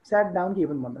sat down के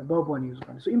पनि भन्दैन verb one use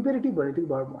गर्ने so imperative भने त्यो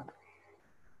verb one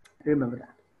remember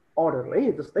that order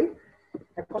है जस्तै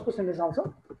कस्तो सेन्टेन्स आउँछ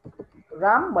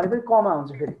राम भनेपछि कमा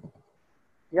हुन्छ फेरि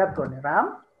याद गर्ने राम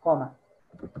कमा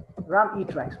राम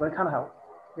eat rice भने खाना खाऊ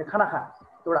या खाना खा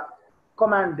एउटा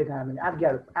कमान्ड दिएको हामीले आज्ञा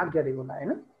दिएको होला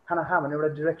हैन खाना खा भने एउटा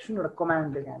डाइरेक्सन एउटा कमान्ड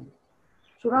दिएको हामीले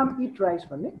सो राम eat rice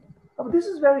भन्ने अब दिस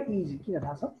इज भेरी इजी किन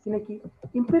थाहा छ किनकि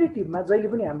इम्पेरेटिभमा जहिले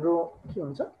पनि हाम्रो के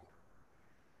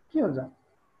हुन्छ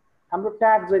हाम्रो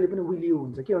ट्याग जहिले पनि विल यु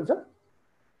हुन्छ के हुन्छ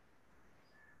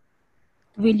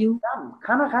Will you? राम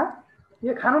खाना खा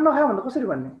यो खाना नखा भन्दा कसरी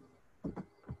भन्ने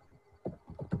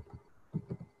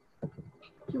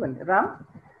के भन्ने राम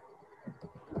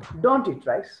डोन्ट इट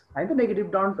राइस हैन त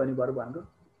नेगेटिभ डोन्ट भन्ने भएर भनेको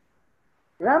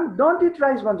राम डोन्ट इट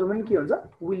राइस भन्छौ भने के हुन्छ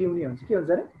विल यु नै हुन्छ के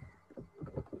हुन्छ अरे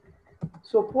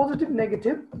So positive,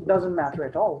 negative doesn't matter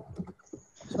at all.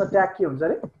 So tag के हुन्छ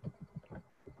अरे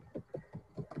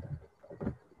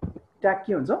tag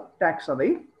के हुन्छ tag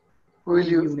सधैँ will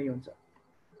you नै हुन्छ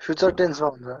future tense मा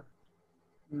हुन्छ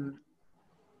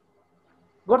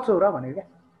गर्छौ र भनेको क्या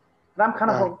राम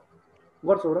खाना खाऊ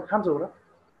गर्छौ र खान्छौ र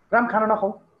राम खाना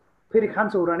नखाऊ फेरि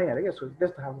खान्छौ र नै अरे क्या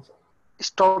त्यस्तो खालको छ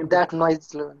stop that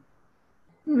noise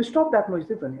stop that noise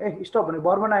त्यही त नि ए स्टप भने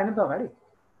भर्ब आएन त अगाडि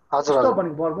हजुर स्टप हजुर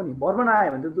भनेको भर्ब नि भर्ब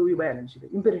आयो भने त दुई भइहाल्यो नि सिधै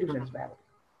इम्पेरेटिभ सेन्स भइहाल्यो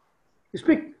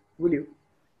स्पिक विल यु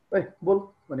ए बोल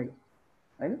भनेको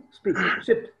हैन speak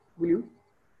seat will you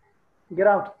get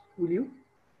out will you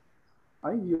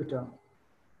है यो टर्म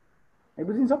है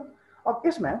बुझिन्छ अब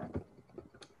यसमा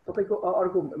तपाईको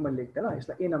अर्को मैले लेख्दैन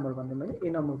यसलाई ए नम्बर भन्दै मैले ए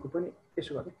नम्बरको पनि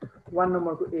यसो गरेँ 1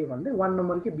 नम्बरको ए भन्दै 1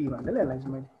 नम्बर के बी भन्दै यसलाई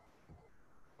चाहिँ मैले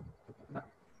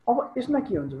अब यसमा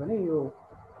के हुन्छ भने यो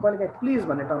कहिलेकाहीँ प्लिज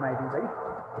भन्ने टर्म आइदिन्छ कि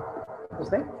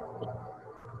जस्तै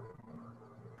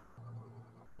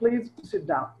please sit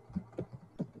down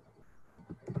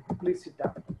please sit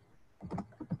down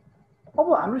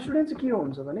अब हाम्रो स्टुडेन्ट चाहिँ के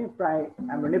हुन्छ भने प्राय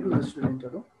हाम्रो नेपाली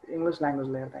स्टुडेन्टहरू इङ्ग्लिस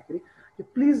ल्याङ्ग्वेजले हेर्दाखेरि यो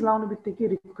प्लिज लाउने बित्तिकै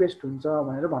रिक्वेस्ट हुन्छ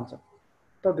भनेर भन्छ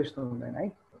तर त्यस्तो हुँदैन है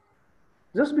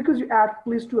just because you add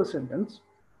please to a sentence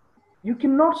you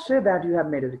can not say that you have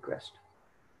made a request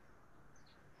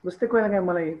जस्तै कहिलेकाहीँ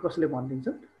मलाई कसले भनिदिन्छ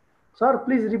सर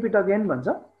प्लिज रिपिट अगेन भन्छ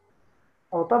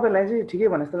अब तपाईँलाई चाहिँ ठिकै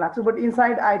भने जस्तो लाग्छ but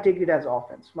inside I take it as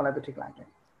offence मलाई त ठिक लाग्दैन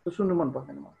त्यो सुन्नु मन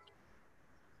पर्दैन मलाई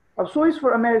अब so is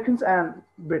for Americans and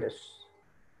British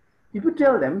if you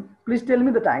tail them please tell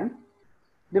me the time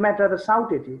they might rather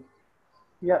साउट at you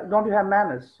yeah don't you have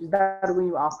manners is that when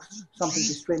you ask something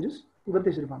to strangers उ पनि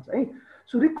त्यसरी भन्छ है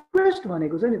so request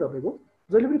भनेको चाहिँ नि तपाईँको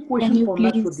जहिले पनि क्वेसन फर्ममा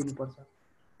सोधिदिनुपर्छ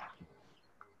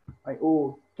है ओ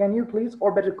can you please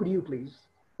or better could you please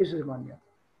यसरी भन्यो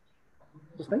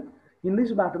जस्तै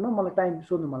हिन्दी बाटोमा मलाई टाइम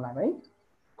सोध्नु मन लाग्यो है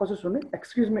कसो सोध्ने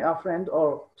excuse me a friend or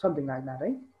something like that है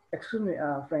excuse me a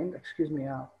friend excuse me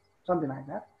something like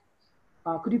that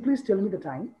could you please tell me the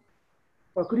time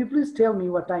or could you please tell me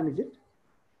what time is it?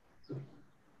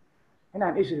 And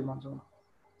I'm यसरी भन्छु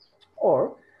or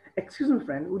excuse me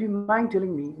friend would you mind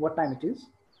telling me what time it is?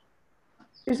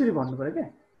 यसरी भन्नु पर्यो के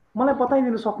मलाई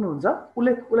बताइदिन सक्नुहुन्छ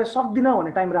उले सक्दिन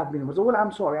भने टाइम राख्दिनु पर्छ well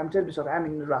I'm sorry I'm terribly sorry I'm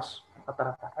in a rush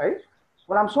है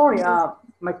well I'm sorry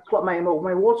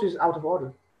my watch is out of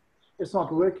order it's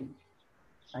not working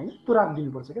हैन त्यो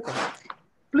राख्दिनु पर्छ के त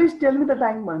please tell me the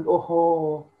time भने ओहो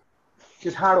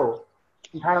त्यो ठाडो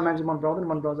मान्छे मन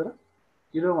पराउँछ र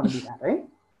you don't want to be that है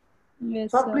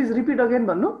Yes, sir sir. please repeat again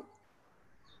भन्नु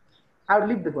I would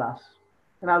leave the class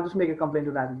and I'll just make a complaint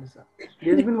to that sir.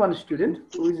 There's been one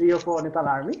student who is here for Nepal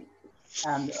Army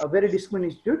and a very disciplined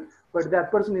institute, but that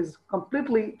person is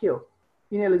completely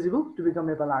ineligible to become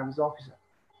Nepal Army's officer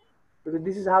because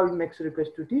this is how he makes a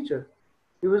request to teacher.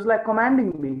 He was like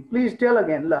commanding me, please tell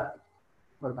again la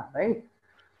right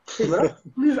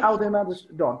please out there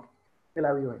just don't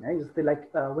allow you in just like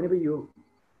whenever you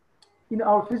in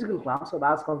our physical class of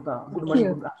ask called the good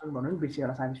morning good afternoon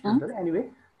BCR science student anyway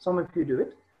some of you do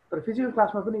it but physical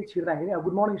class ma pani chirदाखेरि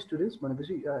good morning students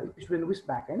भनेपछि student wish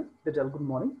back हैन they tell good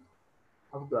morning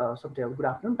some tell good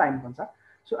afternoon time bhancha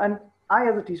so and I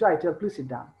as a teacher I tell please sit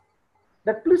down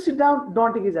that please sit down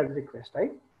don't take it as a request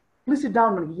right please sit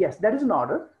down yes that is an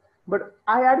order but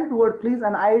I added word please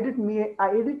and I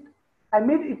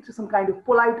made it some kind of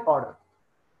polite order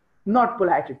not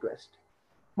polite request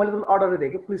मैले order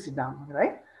दिएको please sit down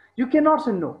right you cannot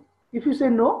say no if you say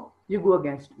no you go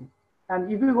against me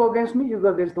and if you go against me you go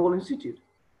against the whole institute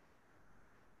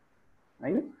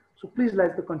right so please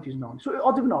let the confusion on so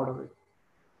अझै पनि order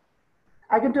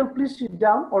I can tell please sit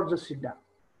down or just sit down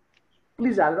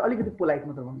Please हालेर अलिकति polite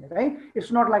मात्र भन्दै है it's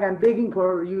not like I am begging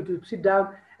for you to sit down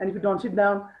and if you don't sit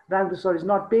down then the sir is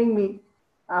not paying me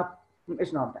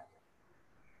it's not that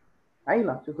है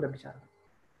ल त्यो कुरा विचार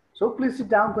so please sit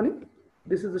down पनि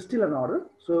this is still an order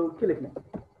so के लेख्ने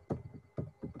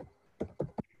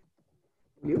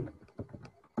you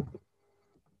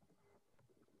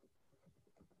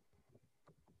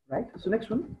right so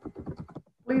next one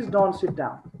please don't sit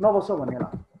down नबसो भन्ने ल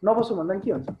नबसो भन्दा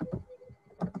के हुन्छ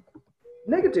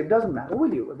negative doesn't matter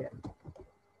will you again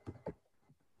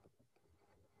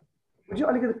जो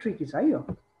अलिकति tricky छ है यो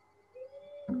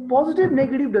positive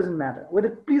negative doesn't matter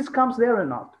whether please comes there or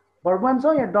not verb 1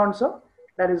 छ या don't छ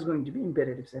that is going to be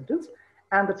imperative sentence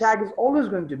and the tag is always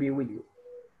going to be will you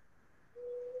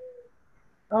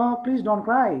please don't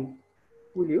cry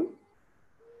will you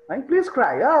right please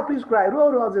cry please cry row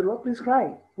row please cry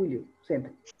will you same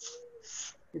thing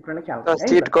यो कुरालाई ख्याल गर्नु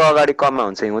seat को अगाडि कमा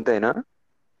हुन्छ हुँदैन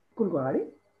कुनको अगाडि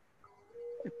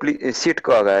seat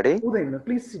को अगाडि हुँदैन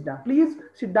please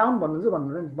sit down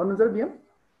भन्नुहुन्छ BM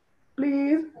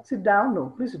please sit down no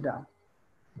please sit down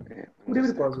कुनै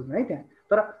पनि पज हुँदैन है त्यहाँ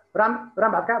तर राम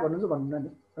भात खा भन्नुहुन्छ भन्नुहुन्न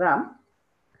नि राम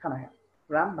खाना खा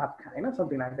राम भात खा हैन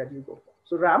something like that you go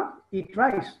so ram eat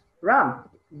rice ram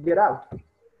get out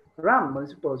ram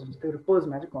भनेपछि पज हुन्छ त्यो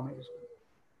पजमा चाहिँ कमा युज गर्नु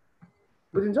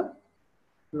बुझिन्छ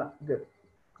ल good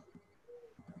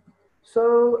so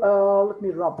let me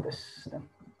rub this then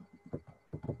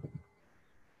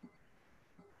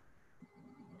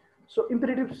so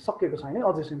imperative सकेको छैन है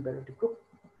अझै imperative को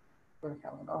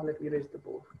let me erase the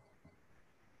board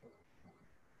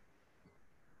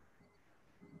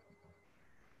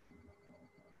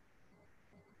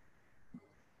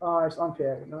it's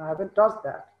unfair no I haven't touched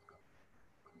that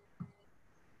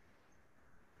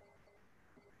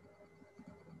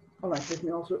all right let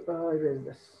me also erase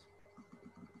this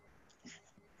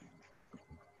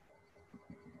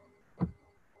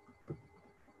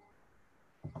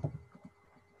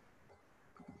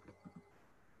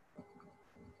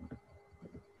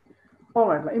all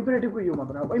right imperative को यो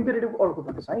मात्र अब imperative अर्को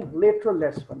भन्दैछ है let र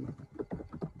let's भन्नु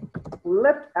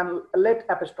let and let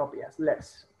apostrophe as let's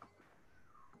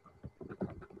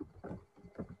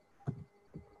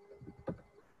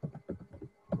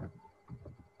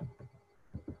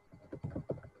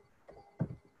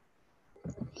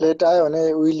let आयो भने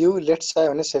will you let's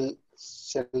आयो भने shall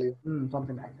you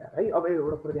something like that है अब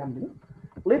एउटा कुरा ध्यान दिनु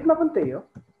let मा पनि त्यही हो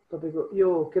तपाईको यो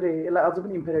के रे यसलाई अझ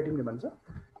पनि imperative ले भन्छ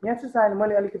यहाँ चाहिँ सायद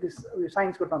मैले अलिकति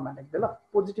साइन्सको टर्ममा लेख्दै ल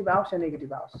पोजिटिभ आओस् या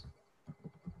नेगेटिभ आओस्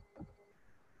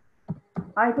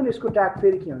आई पनि यसको ट्याग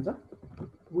फेरि के हुन्छ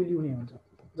विल यु नै हुन्छ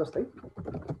जस्तै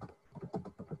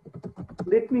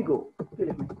लेट मी गो के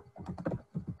लेख्ने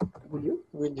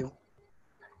विल यु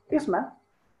यसमा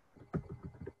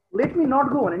लेट मी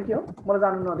नट गो भने के हो मलाई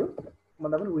जानु नदियो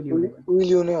भन्दा पनि विल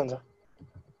यु नै हुन्छ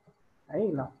है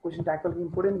ल क्वेशन ट्याग त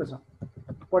इम्पोर्टेन्ट छ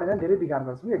पढेर धेरै बिगार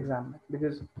गर्छ नि एक्जाममा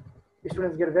because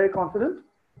students get very confident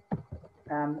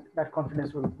and that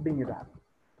confidence will bring you down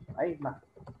right now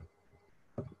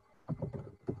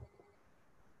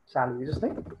shall we just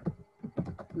think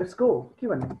let's go के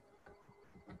भन्ने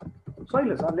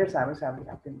सही छ let's have a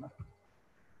captain मा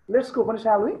let's go पनि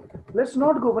shall we let's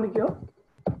not go पनि के हो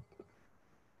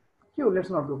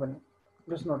let's not go पनि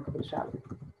shall we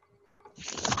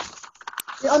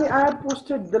yeah, I have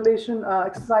posted the lesson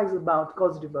exercise about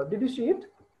causative verb did you see it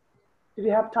did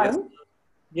you have time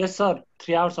yes sir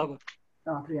 3 hours ago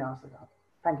 3 hours ago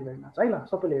thank you very much है ल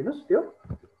सबैले हेर्नुस् त्यो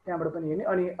त्यहाँबाट पनि हेर्ने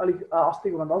अनि अलिक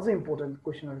अस्तिको भन्दा अझै इम्पोर्टेन्ट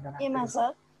क्वेशनहरु गर्न केमा सर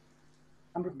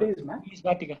हाम्रो पेजमा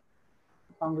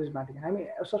इङ्ग्लिश बाटिका हामी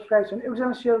सब्स्क्राइब छैन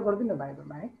एकजना शेयर गर्दिन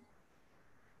भाइहरुमा है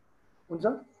हुन्छ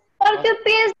सर त्यो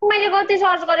पेज मैले कति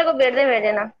सर्च गरेको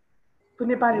भेट्दैन त्यो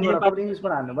नेपालीबाट तपाईले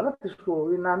इङ्ग्लिशमा हाल्नु होला त्यसको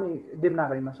यो नामै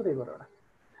देवनागरीमा छ त्यही भएर एउटा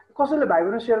कसैले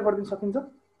भाइहरुमा शेयर गर्दिन सकिन्छ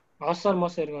हस् सर म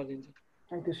शेयर गरिदिन्छु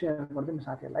अनि त्यो शेयर गर्दिन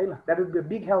साथीहरुलाई ल that would be a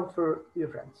big help for your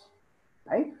friends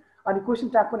है अनि क्वेशन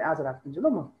ट्याग पनि आज राख्दिन्छु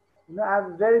ल म you know I have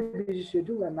a very busy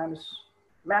schedule and I'm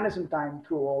managing time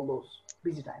through all those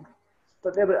busy time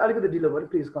but they अलिकति ढिलो भयो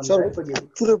प्लिज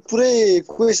कन्सिडर पुरै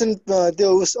क्वेशन त्यो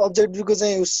उस अब्जेक्टिभको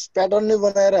चाहिँ उस प्याटर्न नै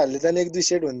बनाएर हाल्ले चाहिँ एक दुई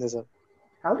सेट हुन्छ सर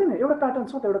हाल्दिन एउटा प्याटर्न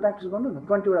छ त एउटा प्र्याक्टिस गर्नु न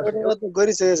 20 वटा छ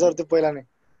गरिसके सर त्यो पहिला नै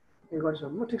ए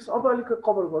गरिसक्नु म ठिक छ अब अलिक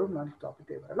कभर गरौँ न अलिक टपिक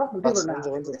त्यही भएर ल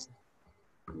त्यही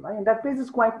भएर that page is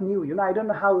quite new you know I don't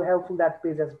know how helpful that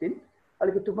page has been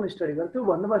अलिकति त्यो पनि स्टडी गर त्यो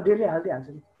भन्नु म डेली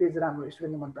हाल्दिहाल्छु नि पेज राम्रो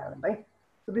स्टुडेन्टले मन पायो भने है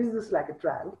so this is just like a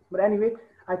trial but anyway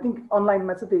I think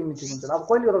अनलाइनमा चाहिँ त्यही मिटिङ हुन्छ अब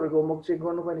कहिले तपाईको होमवर्क चेक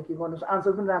गर्नु कहिले के गर्नु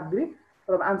आन्सर पनि राख्दिने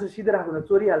तर आन्सर सिधै राख्नु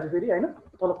चोरी हाल्छ फेरि हैन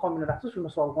तल कमेन्ट राख्छु सुन्न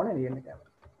सल्भ गर्ने हेर्ने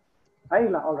त्यहाँबाट है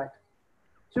ल all right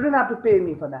So you don't have to pay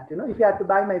me for that, you know. If you have to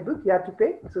buy my book, you have to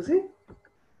pay. So see,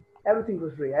 everything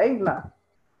for free, eh? La.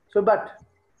 So, but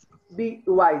be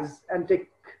wise and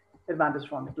take advantage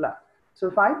from it, la.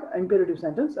 So fine, imperative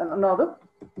sentence, and another,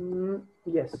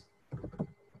 yes.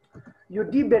 You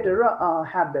did better,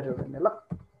 had better, la.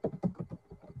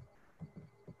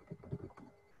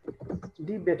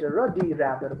 Did better, did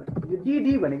rather. You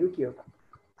did when you care.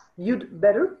 You'd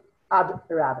better, I'd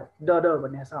rather.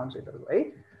 The sounds it,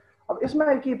 right? This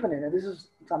is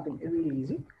something really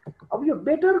easy. Of your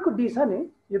better could be sunny,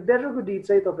 you better could eat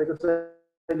say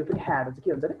the had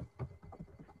you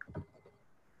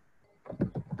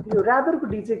rather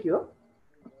could eat say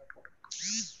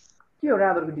you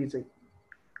rather could eat say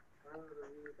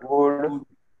would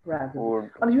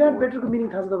and you had better meaning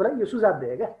has the you should have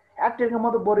there. At taking a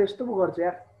mother Boris to go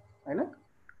there. I know.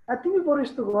 I think you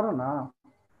Boris to go now.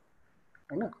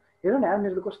 I know. You don't have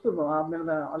the cost of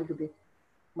the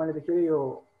मैले त के यो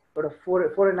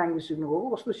एउटा foreign language सिक्नु गएको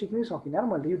कस्तो सिक्नै सकिन यार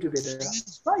मैले युट्युब हेरेर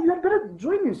you had better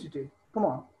join institute com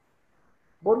on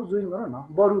बरु जोइन गर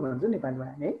न बरु भन्छ नेपालीमा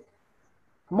है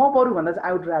म बरु भन्दा चाहिँ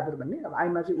आई वुड रादर भन्ने अब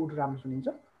आइमा चाहिँ वुड राम्रो सुनिन्छ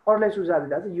अरूलाई सुझाव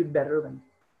दिँदा चाहिँ युड बेटर भन्ने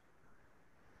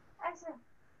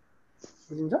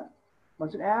बुझिन्छ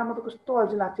भन्छ ए म त कस्तो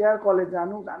अल्छी लाग्छ यार कलेज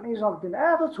जानै सक्दिन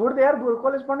ए त छोड दे यार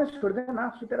कलेज पढ्नै छोड्दैन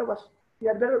न सुतेर बस you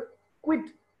had better quit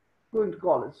going to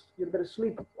college you had better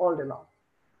sleep all day long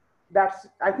I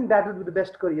think that would be the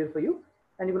best career for you,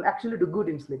 and you will actually do good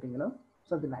in sleeping, you know,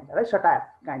 something like that, right? Satire,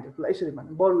 kind of. Like,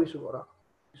 boru issue or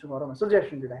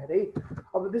suggestion did I have?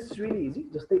 Oh, this is really easy.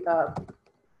 Just the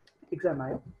exam.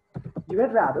 You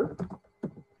had rather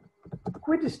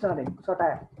quit studying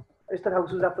satire. Is that how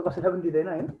to have to haven't did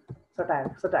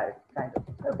satire, kind of.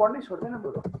 Bonding short than a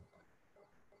bro.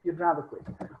 You'd rather quit.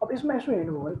 Oh, this my show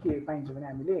anymore. Okay, fine,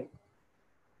 Emily.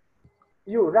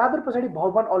 You rather पछाडी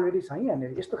verb one already छ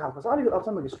यहाँनेर यस्तो खालको छ अलिकति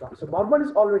अचम्मको structure verb one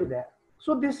is already there. So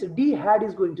this D had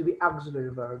is going to be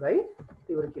auxiliary verb, है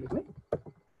त्यही भएर के लेख्ने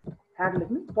had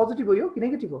लेख्ने पोजिटिभ हो यो कि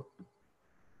नेगेटिभ हो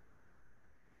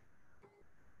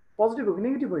पोजिटिभ हो कि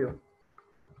नेगेटिभ हो यो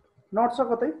नट छ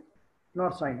कतै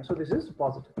नट छैन. So this is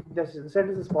positive. This is the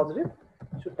sentence is positive,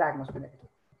 so tag must be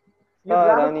negative.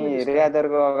 अनि rather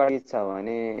को अगाडि छ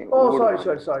भने oh sorry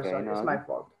it's my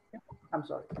fault. I'm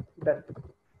sorry. Better.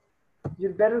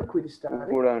 You'd better quit studying.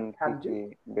 Wouldn't hadn't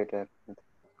you? Better.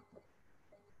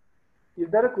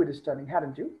 You'd better quit studying,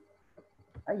 hadn't you?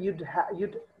 You'd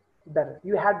better.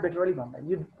 You had better only one.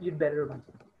 You'd better one.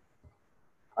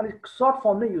 अनि short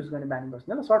form नै use गर्ने बानी बस्छ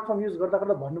हैन. Short form use गर्दा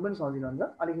गर्दा भन्नु पनि सजिलो हुन्छ.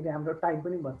 अलिकति हाम्रो टाइम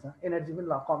पनि बच्छ, एनर्जी पनि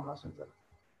कम लस हुन्छ.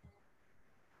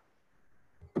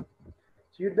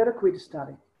 So you'd better quit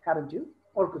studying, hadn't you?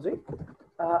 अर्को चाहिँ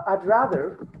I'd rather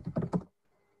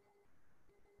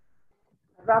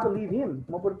leave him.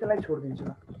 म बरु त्यसलाई छोड्दिन्छु ल.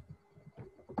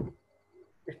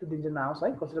 यस्तो दिन चाहिँ नआओस्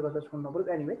है कसैले कसैलाई छोड्नु पर्यो.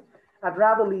 Anyway I'd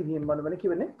rather leave him भन्नु भने के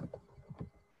भन्ने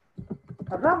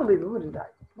I'd rather leave him and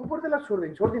die. म बरु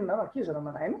त्यसलाई छोड्दिन्न ल के छ र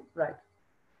मलाई हैन राइट.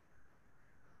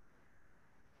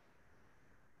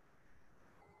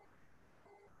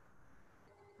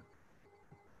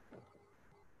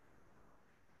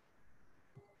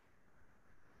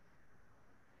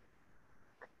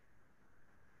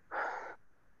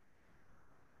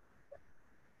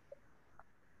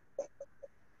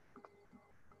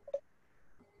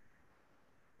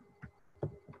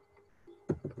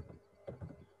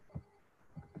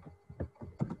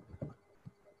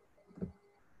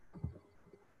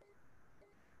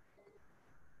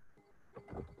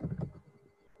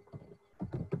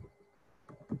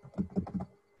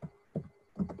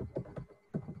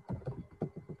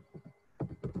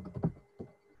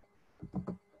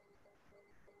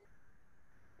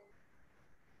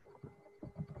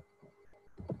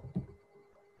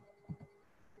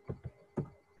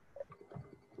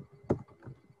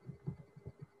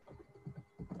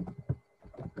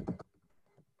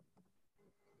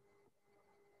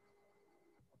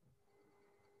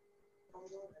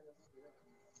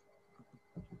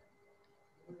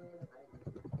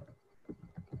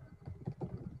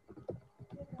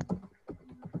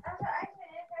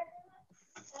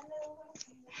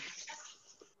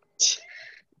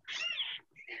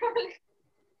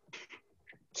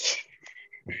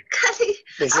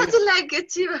 आज लाग्यो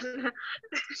छि भन्न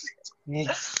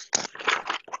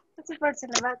पछि पर्छ ल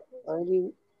बात अहिले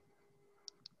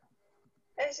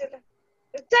यसले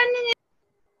जान्ने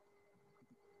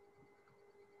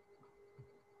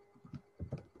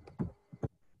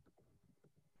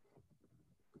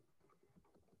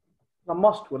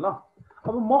मस्ट हो ल.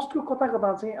 अब मस्ट को कता कता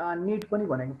चाहिँ नीड पनि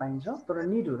भनेको पाइन्छ तर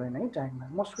नीड हुँदैन है ट्यागमा.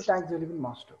 मस्ट को ट्याग जहिले पनि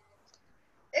मस्ट हो.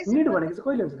 नीड भनेको चाहिँ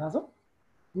कहिले हुन्छ थाहा छ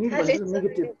Need भनेको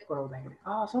नेगेटिभ गराउँदाखेरि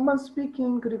someone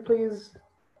speaking, could you please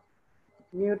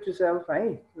mute yourself है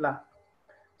ल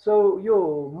सो यो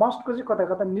मस्ट को चाहिँ कता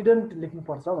कता निडन्ट लेख्नु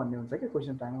पर्छ भन्ने हुन्छ के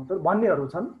क्वेशन टाइममा तर भन्नेहरू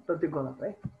छन् तर त्यो गलत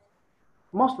है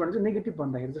मस्ट भने चाहिँ नेगेटिभ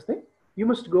भन्दाखेरि जस्तै you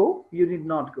must go you need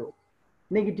not go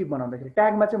negative बनाउँदाखेरि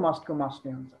ट्यागमा चाहिँ मस्ट को मस्ट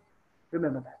नै हुन्छ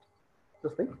रिमेम्बर द्याट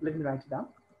जस्तै let me right it down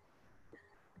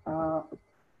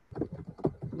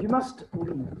you must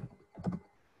leave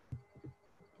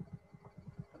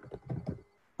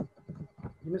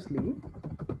you must leave.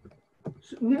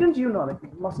 Needn't you know, like,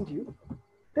 mustn't you?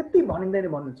 त्यति भनिँदैन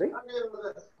भन्नु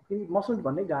चाहिँ mustn't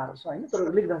भन्ने गाह्रो छ हैन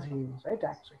तर लेख्दा चाहिँ हुन्छ है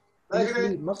ट्याग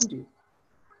चाहिँ mustn't you?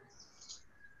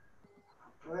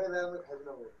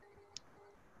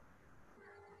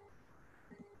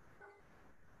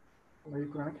 यो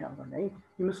कुरामा ख्याल गर्ने है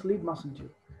you must leave mustn't you?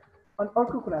 अनि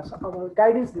अर्को कुरा छ अब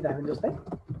गाइडेन्स दिँदाखेरि जस्तै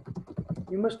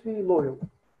you must be loyal.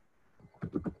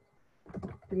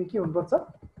 तिमी के हुनुपर्छ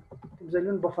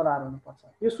जहिले पनि वफादार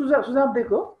हुनुपर्छ यो सुझाव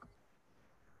दिएको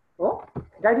हो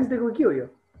गाइडेन्स दिएको के हो यो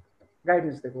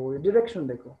गाइडेन्स दिएको हो यो डाइरेक्सन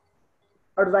दिएको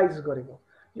एडभाइस गरेको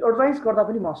यो एडभाइस गर्दा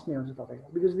पनि मस्ट नै हुन्छ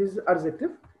तपाईको बिकज दिस इज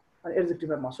एडजेक्टिभ अनि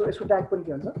एडजेक्टिभमा मस्ट सो यसको ट्याग पनि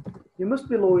के हुन्छ you must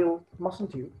be loyal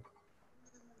मस्टन्ट you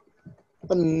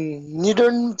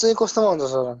निडन्ट चाहिँ कस्तोमा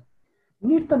हुन्छ सर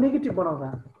निड त नेगेटिभ बनाउँदा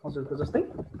हजुरको जस्तै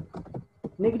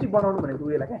नेगेटिभ बनाउनु भनेको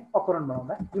उयोलाई क्या अकरण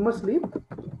बनाउँदा यु मस्ट लिभ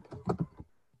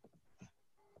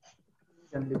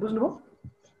बुझ्नुभयो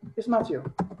यसमा चाहिँ हो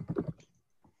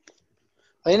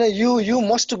हैन यु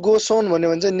मस्ट गो सोन भन्यो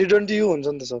भने चाहिँ निडन्ट यु हुन्छ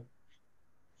नि त सर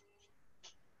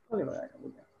कसले भनेको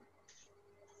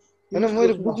हैन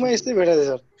मैले बुकमा यस्तै भेटाथे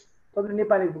सर तपाईले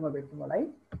नेपाली बुकमा भेट्नु मलाई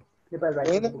नेपाली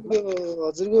राइटिङ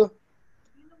हजुरको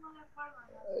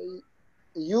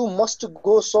यु मस्ट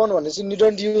गो सोन भने चाहिँ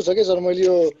निडन्ट यु छ के सर मैले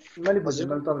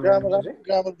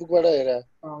ग्रामर बुकबाट हेरे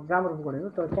ग्रामर बुक हैन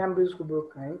तर क्याम्ब्रिजको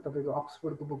बुक है तपाईको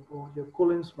अक्सफोर्डको बुक हो यो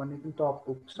कोलिन्स भन्ने पनि टप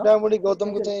बुक छ ग्रामर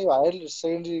गौतमको चाहिँ हायर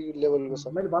सेकेन्डरी लेभलको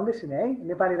छ मैले भन्दै छु नि है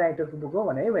नेपाली राइटरको बुक हो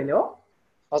भने है मैले हो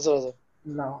हजुर हजुर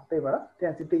ल त्यही भएर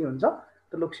त्यहाँ चाहिँ त्यही हुन्छ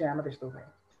त लोक सेवामा त्यस्तो भयो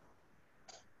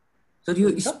सर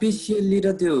यो स्पेशली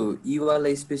र त्यो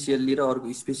इवाला स्पेशली र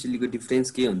अर्को स्पेशलीको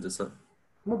डिफरेन्स के हुन्छ सर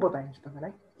म बताइदिन्छु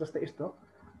तपाईलाई जस्तै यस्तो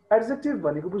एडजेक्टिभ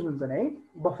भनेको बुझ्नुहुन्छ नि है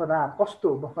वफादार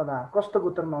कस्तो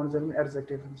उत्तरमा आउने चाहिँ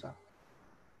एडजेक्टिभ हुन्छ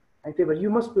है त्यही भएर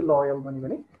यु मस्ट बी लोयल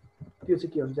भने त्यो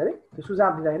चाहिँ के हुन्छ अरे त्यो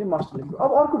सुझाव दिँदाखेरि मस्ट लेख्नु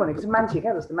अब अर्को भनेको चाहिँ मान्छे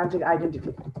क्या जस्तै मान्छेको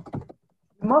identity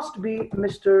must be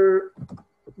mister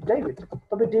David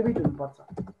तपाईँ डेभिड हुनुपर्छ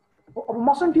अब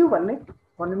मस्टन्ट यु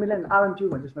भन्नु मिलेन आरन्ट यु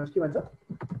भन्छ के भन्छ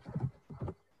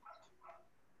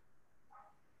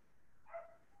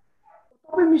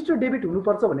तपाईँ मिस्टर डेभिड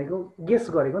हुनुपर्छ भनेको गेस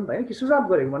गरेको नि त हैन कि सुझाव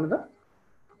गरेको भन्नु त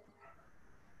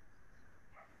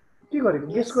के गरेको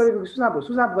गेस गरेको कि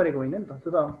सुझाव गरेको होइन नि त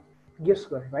त्यो त गेस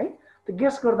गरेको है त्यो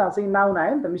गेस गर्दा चाहिँ नाउन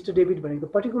आयो नि त मिस्टर डेभिड भनेको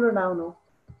पर्टिकुलर नाउन हो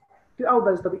त्यो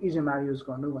आउँदा चाहिँ तपाईँ इजेमआर युज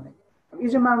गर्नु भनेको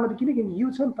इजेमआरमा त किन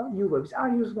यु छ नि त यु भएपछि आर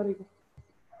युज गरेको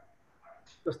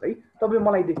जस्तै तपाईँ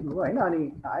मलाई देख्नुभयो होइन अनि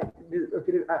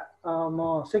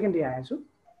म सेकेन्ड डे आएछु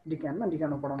डिकानमा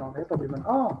पढाउन आउँदाखेरि तपाईँले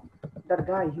भन्नु that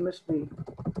guy he must be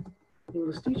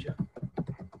English teacher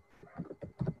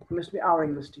he must be our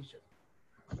English teacher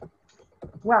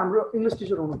उहाँ हाम्रो इङ्ग्लिस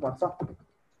टिचर हुनुपर्छ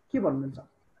के भन्नुहुन्छ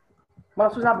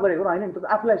मलाई सुझाव गरेको होइन नि त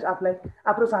आफूलाई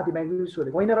आफ्नो साथीभाइले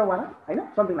सोधेको होइन र उहाँ होइन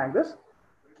समथिङ लाइक दिस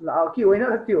ल के होइन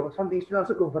र त्यो something student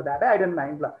also go for that I don't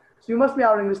mind ल so you must be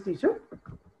our English teacher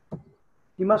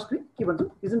he must be के भन्छु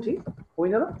इजन्ट ही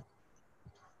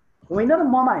होइन र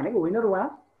ममा होइन कि होइन र उहाँ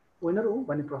होइन र ऊ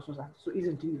भन्ने प्रश्न छ सो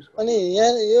इजन्ट युज अनि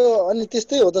यहाँ यो अनि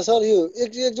त्यस्तै हो त सर यो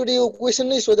एकचोटि यो क्वेशन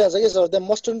नै सोधेको छ के सर त्यहाँ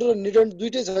मस्ट र निडन्ट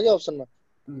दुईटै छ के अप्सनमा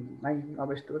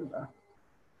अब यस्तो पनि त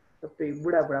सबै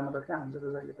बुढामा त कहाँ हुन्छ त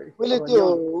जहिले पनि मैले त्यो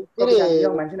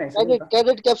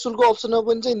क्याडेट क्याप्सुलको अप्सनमा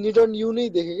पनि चाहिँ निडन्ट यु नै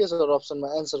देखेँ के सर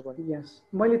अप्सनमा आन्सर पनि यस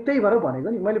मैले त्यही भएर भनेको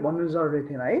नि मैले भन्नु जरुरी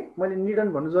थिएन है मैले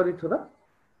निडन्ट भन्नु जरुरी थियो त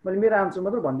मैले मेरो आन्सर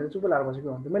मात्र भन्दै चुप लाएर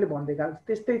बसेको हुन्थ्यो मैले भन्दिएको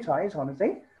त्यस्तै छ है छनु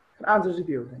चाहिँ आन्सर चाहिँ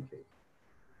त्यो हुँदैन फेरि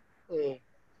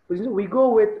we go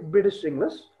with British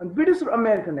English and British or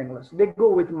American English they go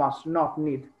with must not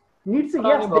need चाहिँ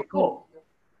yes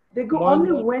they go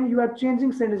only when you are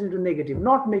changing sentence into negative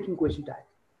not making question type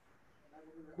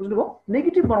बुझ्नुभयो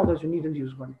negative बनाउँदा चाहिँ need and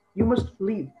use गर्ने you must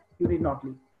leave you need not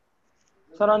leave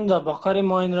sir अनि भर्खरै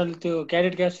महेन्द्रले त्यो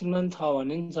cadet क्याप्सुलमा पनि छ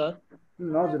भने नि सर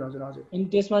हजुर अनि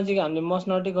त्यसमा चाहिँ हामीले मस्ट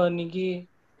नटै गर्ने कि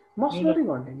मस्ट नटै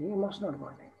गर्ने नि मस्ट नट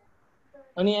गर्ने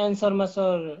अनि एन्सरमा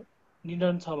सर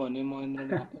निडन्ट छ भने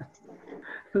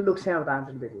महेन्द्रले लोक सेवा त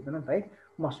आन्सर दिएको हुँदैन नि त है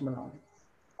मस्टमा लाउने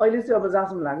अहिले चाहिँ अब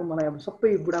जहाँसम्म लाग्यो मलाई अब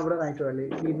सबै बुढा राइटरहरूले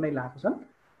निडमै लगाएको छन्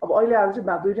अब अहिले आएर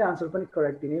चाहिँ दुईटै आन्सर पनि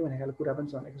करेक्ट दिने भनेको कुरा पनि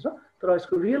चलेको छ तर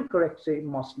यसको रियल करेक्ट चाहिँ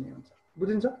मस्ट नै हुन्छ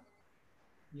बुझिन्छ?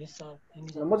 यस सर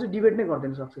थ्यांक म चाहिँ डिबेट नै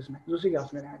गर्दैन सक्सेसमा जोसुकै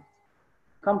आओस् मेरो आगे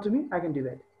come to me I can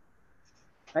debate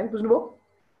है बुझ्नुभयो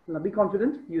ल बी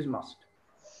कन्फिडेन्ट युज मस्ट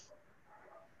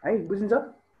है बुझिन्छ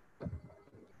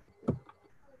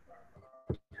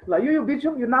ल यो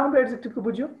बुझ्यो यो नाउन र एडजेक्टिभको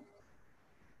बुझ्यो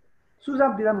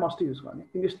सुझाव दिँदा मस्ट युज गर्ने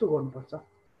तिमी यस्तो गर्नुपर्छ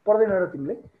पर्दैन र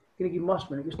तिमीले किनकि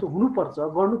मस्ट भनेको यस्तो हुनुपर्छ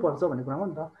गर्नुपर्छ भन्ने कुरा हो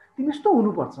नि त तिमी यस्तो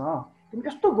हुनुपर्छ तिमी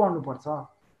यस्तो गर्नुपर्छ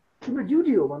तिम्रो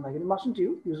ड्युटी हो भन्दाखेरि मस्टन्ट यु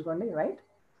युज गर्ने राइट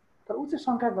तर ऊ चाहिँ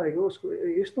शङ्का गरेको उसको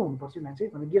यस्तो हुनुपर्छ मान्छे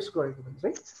भने गेस गरेको भने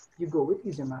चाहिँ यु गो विथ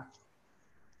इजेमा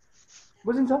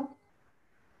बुझिन्छ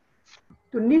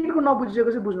त्यो निडको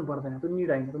नबुझेको चाहिँ बुझ्नु पर्दैन त्यो निड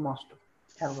होइन त्यो मस्ट हो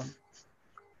ख्याल गर्नु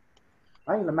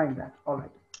है ल माइन्ड द्याट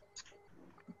अलराइट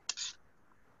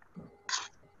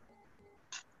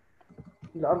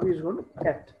ल अर्को युज गर्नु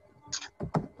एट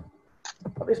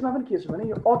अब यसमा पनि के छ भने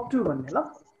यो अट टु भन्ने ल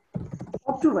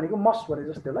अट टु भनेको मस्ट भने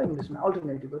जस्तै होला इङ्ग्लिसमा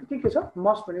अल्टरनेटिभहरू के छ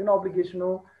मस्ट भनेको पनि अब्लिगेसन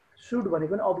हो सुड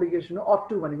भनेको पनि अब्लिगेसन हो अट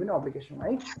टु भनेको पनि अब्लिगेसन हो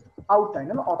है आउट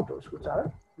होइन ल अट हो उसको उच्चारण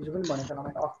हिजो पनि भनेको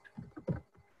मलाई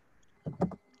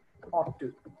अट टु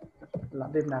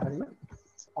ल देवनागरीमा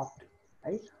अट टु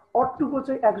है अट टुको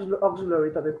चाहिँ अक्जुलरी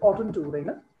तपाईँको अटन टु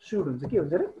हुँदैन सुड हुन्छ के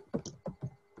हुन्छ अरे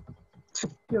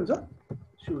के हुन्छ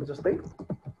सुड जस्तै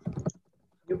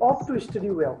you at to study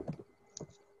well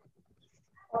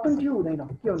अटन to हुँदैन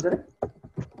के हुन्छ अरे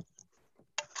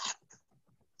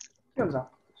के हुन्छ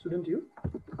स्टुडेन्ट यु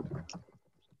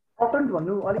अटन्ट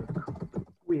भन्नु अलिक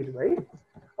वेयर है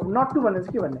अब नट टु भन्ने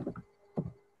चाहिँ के भन्ने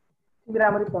तिमी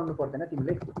राम्ररी पढ्नु पर्दैन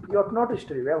तिमीले you at not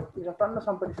study well तिमीसँग टन्न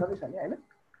सम्पत्ति सबै छ नि होइन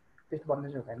त्यस्तो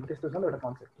भन्ने चाहिँ होइन त्यस्तो छ नि एउटा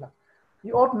कन्सेप्ट ल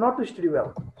you at not to study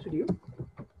well should you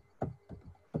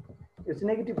यो चाहिँ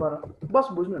नेगेटिभ भएर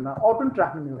बस बुझ्नु न अटन्ट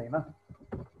राख्नु मिल्दैन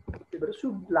त्यही भएर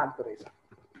सुड लाग्दो रहेछ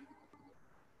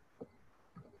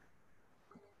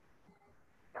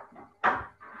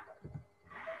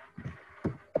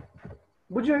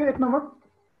बुझ्यो एक नम्बर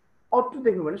अट टु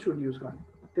देख्नु भने सुड युज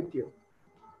गर्ने त्यति हो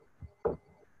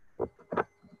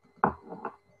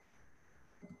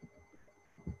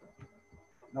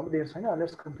अब धेरै छैन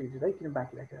लेट्स कम्प्लिट है किन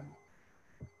बाँकी राखिरहनु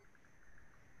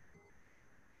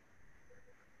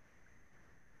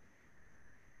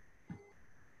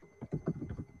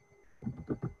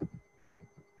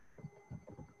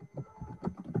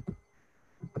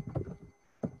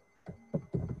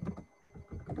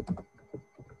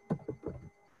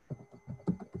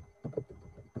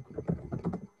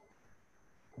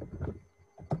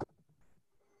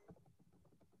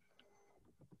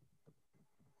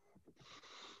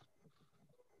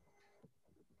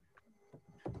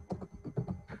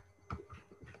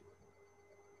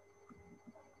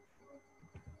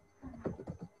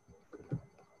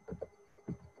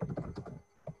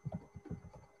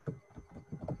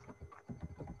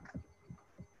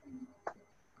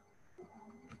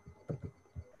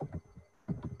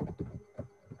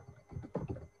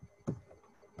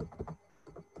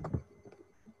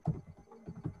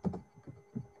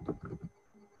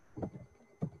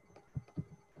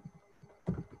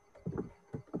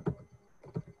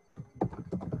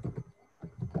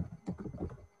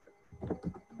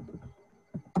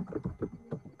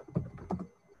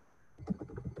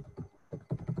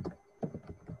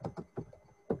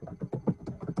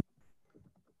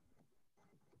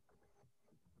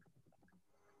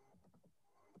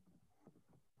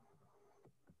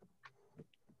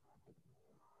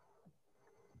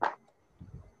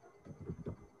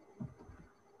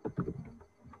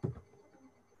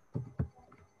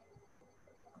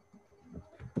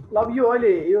ल अब यो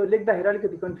अहिले यो लेख्दाखेरि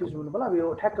अलिकति कन्फ्युज हुनु होला अब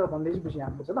यो ठ्याक्क भन्दै चाहिँ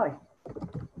बुझिहाल्नुपर्छ ल है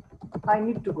आई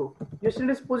निड टु गो यो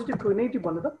सेन्टेन्स पोजिटिभ टु नेगेटिभ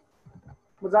भन्नु त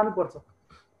म जानुपर्छ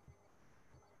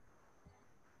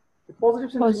positive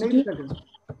sentence negative sentence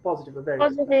positive हो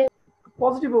भेरी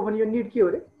पोजिटिभ हो भने यो निड के हो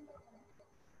रे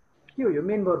के हो यो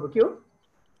मेन भर्ब हो के हो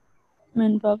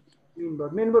मेन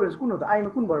भर्ब मेन भर्ब कुन हो त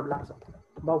आइमा कुन भर्ब लाग्छ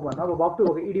भर्ब भन्न अब भर्ब टु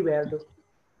हो कि इडी भइहाल्छ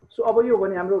सो अब यो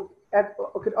भने हाम्रो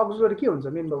अक्जुलरी के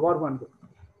हुन्छ मेन भर्ब वर्ब वानको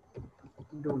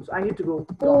don'ts I need to go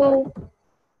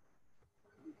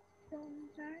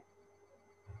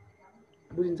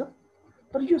बुझिन्छ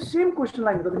तर यो सेम क्वेसन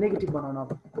लाइन तपाईँ नेगेटिभ बनाउनु अब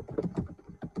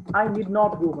आई निड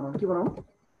नट गो बनाउनु के बनाउनु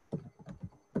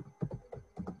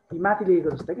माथि लेखेको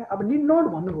जस्तै क्या अब निड नट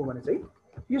भन्नुभयो भने चाहिँ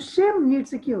यो सेम निड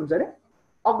चाहिँ के हुन्छ अरे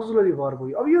अक्जुलरी भर्ब हो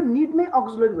अब यो निड नै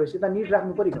अक्जुलरी भएपछि त निड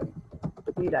राख्नु पर्यो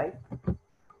निड आयो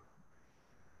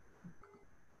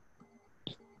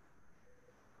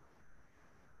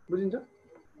बुझिन्छ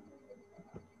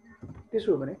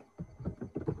त्यसो हो भने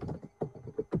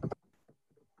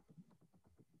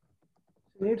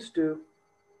needs to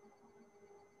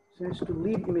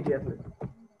leave immediately.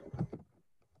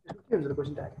 This is the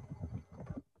question tag.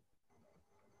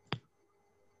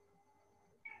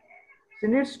 She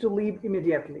needs to leave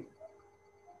immediately.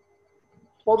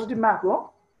 Positive mark हो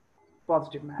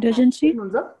positive mark. Doesn't she?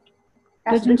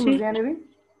 Doesn't she?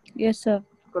 Yes, sir.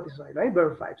 Got this right, right?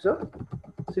 Verb 5. So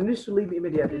she needs to leave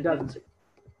immediately, doesn't she?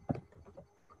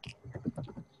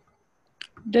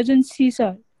 Doesn't she,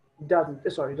 sir?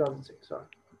 Doesn't. Sorry, doesn't she. Sorry.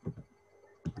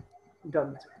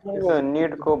 Doesn't she.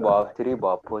 need को verb 3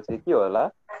 verb 4 चाहिँ के होला?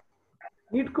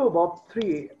 Need को verb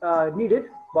 3 needed,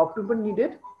 verb 2 पनि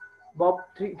needed, verb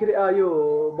 3 के यो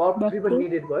verb 3 पनि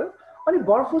needed भयो. अनि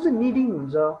verb 4 चाहिँ needing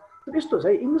हुन्छ. यस्तो छ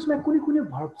है इंग्लिशमा कुनै कुनै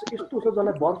verb चाहिँ यस्तो छ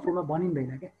जसलाई verb 4 मा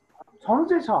भनिदैन के. छनु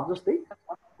चाहिँ छ जस्तै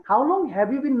how long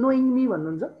have you been knowing me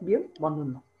भन्नुहुन्छ BM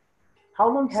भन्नुहुन्न. How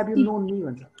long have you known me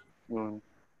भन्छ.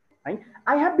 है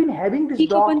I have been having this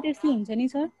dog. पनि त्यस्तै हुन्छ नि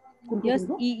सर. Yes,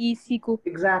 EEC को.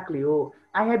 Exactly. Oh,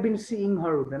 I have been seeing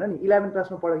her हुँदैन नि 11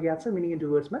 क्लासमा पढेको याद छ meaning into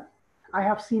words मा I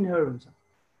have seen her हुन्छ.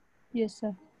 Yes,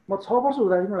 sir. म 6 वर्ष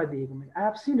हुँदाखेरि मलाई देखेको मैले I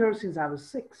have seen her since I was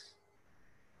 6.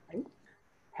 है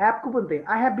have को पनि त्यही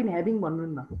I have been having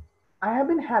भन्नुहुन्न. I have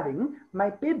been having my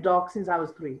pet dog since I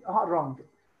was 3. Wrong.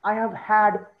 I have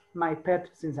had my pet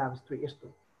since I was 3. यस्तो.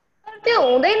 त्यो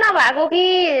हुँदै नभएको कि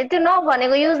त्यो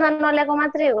नभनेको युज नल्याएको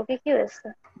मात्रै हो कि के हो यस्तो?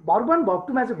 Verb 1 verb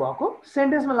 2 मा चाहिँ भएको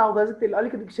सेन्टेन्समा लाउँदा चाहिँ त्यसले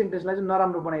अलिकति सेन्टेन्सलाई चाहिँ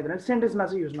नराम्रो बनाइदिदैन सेन्टेन्समा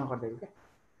चाहिँ युज नगर्दैन के.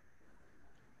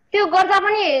 त्यो गर्दा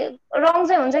पनि रङ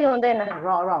चाहिँ हुन्छ कि हुँदैन?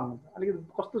 रङ हुन्छ अलिकति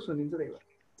कस्तो सुनिन्छ त्यही भएर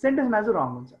सेन्टेन्समा चाहिँ रङ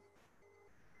हुन्छ.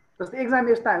 जस्तै एक्जाम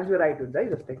यस्तो हामी राइट हुन्छ है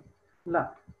जस्तै ल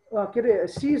के रे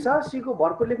सी छ सी को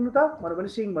भर्बको लेख्नु त भनेर पनि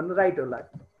सिङ भन्नु राइट होला.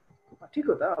 ठिक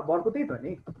हो त भर्बको त्यही त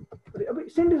नि. अब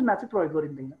सेन्टेन्समा चाहिँ प्रयोग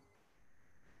गरिँदैन.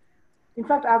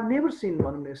 In fact I have never seen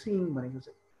भन्नु सिइङ भनेको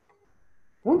चाहिँ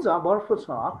हुन्छ भर्बको छ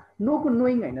नो को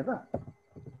नोइङ हैन त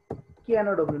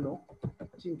केएनडब्ल्यू नो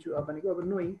चिन्छु अब भनेको अब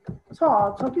नोइङ छ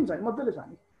किन छैन मजाले छ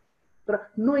नि तर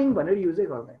नोइङ भनेर युजै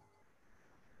गर्दैन.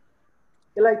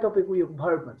 यसलाई तपाईको यो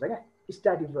भर्ब भन्छ क्या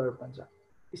स्ट्याटिक भर्ब भन्छ.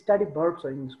 स्ट्याटिक भर्ब छ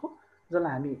इङ्ग्लिसको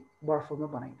जसलाई हामी भर्ब फर्ममा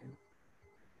बनाइदैन.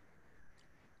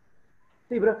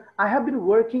 त्यही भएर I have been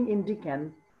working in डिक्यान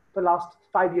the last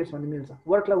 5 years भन्ने मिल्छ.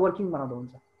 वर्कलाई वर्किङ बनाउँदा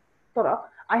हुन्छ. तर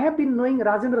I have been knowing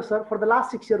Rajendra sir for the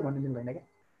last 6 years भन्ने मिल्दैन क्या.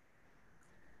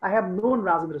 I have known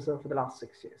Rajendra sir for the last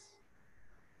 6 years.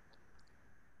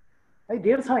 है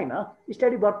धेर छैन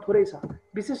स्टडी भर्ब थोरै छ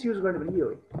विशेष युज गर्ने भने यो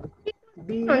हो.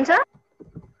 बी हुन्छ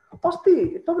अस्ति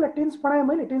तपाईलाई टेन्स पढाए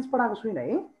मैले टेन्स पढाएको छुइन है.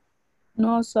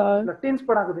 No sir. ल टेन्स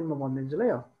पढाएको दिन म भनिदिन्छु ल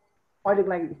यो अहिलेको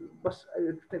लागि बस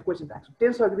क्वेसन राख्छु.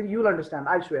 टेन्स सकेको दिन you will understand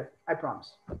I swear I promise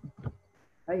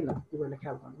है. ल तिमीहरूले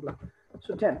ख्याल गर्नु ल.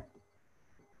 सो 10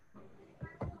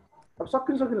 अब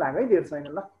सकिन लाग्यो है धेर छैन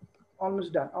ल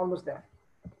almost done almost that.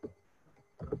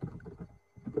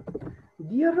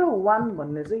 Dear र वान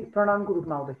भन्ने चाहिँ प्रनाउनको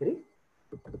रूपमा आउँदाखेरि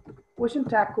क्वेसन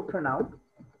ट्यागको प्रनाउन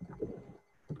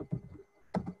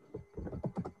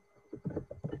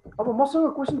अब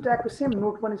मसँग क्वेसन ट्यागको सेम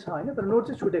नोट पनि छ हैन तर नोट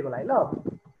चाहिँ छुटेको होला है ल.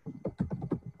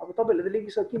 अब तपाईहरुले त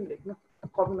लेखिसक्यो किन लेख्नु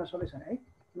कपीमा सबै छैन है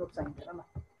नोट चाहिन्छ ल.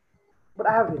 बट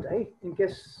आई हेभ इट है इन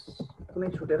केस कुनै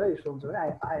छुटेर यस्तो हुन्छ भने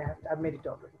I have made it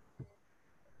already.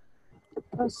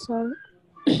 Sir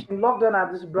In lockdown, I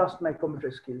have just brushed my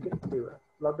computer skill.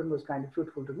 Lockdown was kind of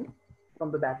fruitful to me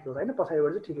from the back door. Right?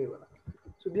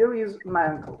 So there is my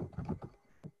uncle.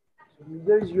 So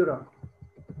there is your uncle.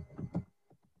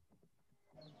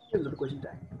 Here's the question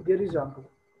tag. There is your uncle.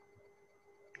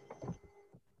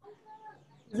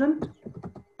 Isn't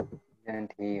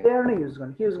he? There no use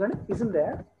going. He is going. Isn't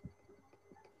there?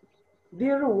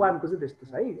 There one because this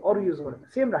is right. Or use going.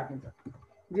 Same racking.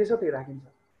 Just what they racking.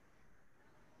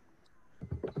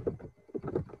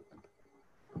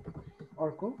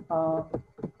 अर्को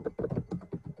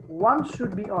one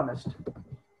should be honest.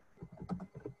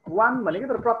 one भनेको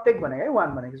तर प्रत्येक भनेको है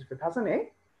one भनेको चाहिँ थाहा छ नि है.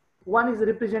 one is a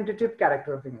representative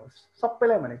character of English.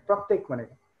 सबैलाई भनेको प्रत्येक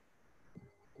भनेको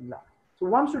ल. So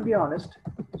one should be honest.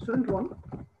 Shouldn't one?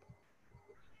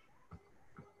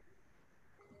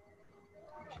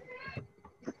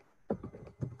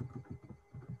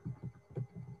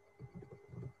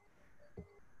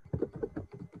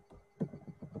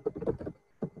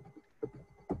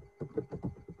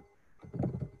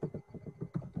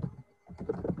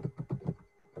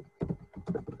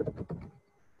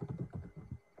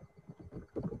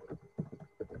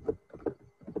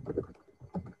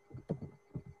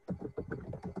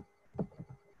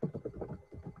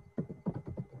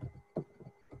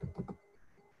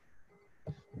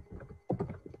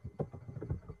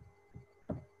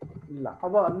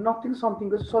 अब नथिङ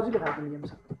समथिङको सजिलो खालको नियम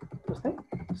छ. जस्तै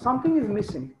समथिङ इज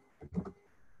मिसिङ.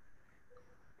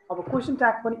 अब क्वेसन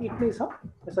ट्याग पनि इट नै छ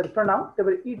सरी प्रनाउन त्यही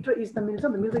भएर इट र इज त मिल्छ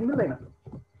नि मिल्छ कि मिल्दैन.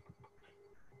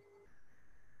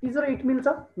 इज र इट मिल्छ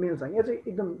मिल्छ. यो चाहिँ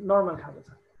एकदम नर्मल खालको छ.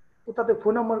 उता त्यो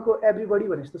फोन नम्बरको एभ्रीबडी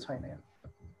भने जस्तो छैन यहाँ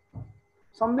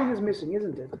something is missing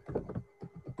isn't it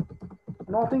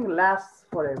nothing lasts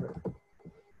forever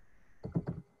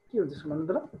के हुन्छ यसको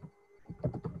मतलब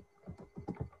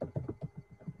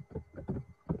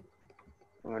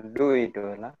डु इट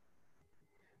होला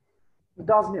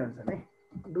does नै हुन्छ नि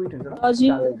do it हुन्छ Does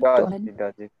it?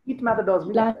 Does it it मा त does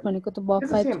पनि Last भनेको त verb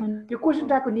 5 छ नि। यो क्वेशन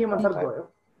ट्यागको नियम अनुसार गयो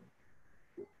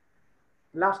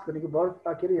लास्ट भनेको verb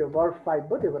के रे यो verb 5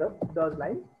 भयो त्यही भएर does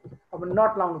लाई अब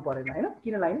not लाउनु परेन हैन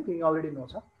किन लाइन किन अलरेडी नो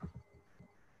छ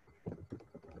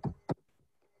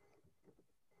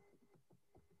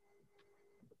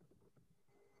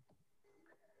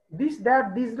this that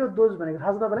these र those भनेको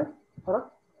थाहा छ तपाईलाई फरक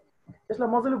यसलाई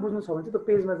मजाले बुझ्नु छ भने चाहिँ त्यो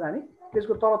पेजमा जाने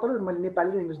पेजको तल तल मैले नेपाली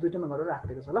र इङ्ग्लिश दुईटैमा गरेर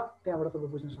राखेको छ ल त्यहाँबाट तपाईले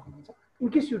बुझ्न सक्नुहुन्छ in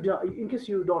case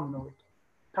you don't know it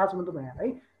थाहा छ भने त यहाँ है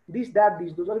दिस दैट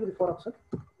दिस दोज अलिकति फरक छ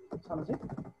सानो चाहिँ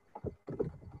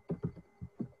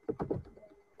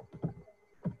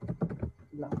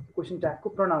ल क्वेशन ट्यागको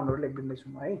प्रोनाउनहरु लेखिदिन्दैछु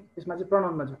म है यसमा चाहिँ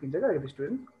प्रोनाउनमा झुकिन्छ के अलिकति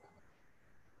student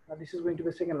this is going to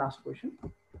be second last question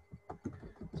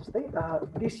जस्तै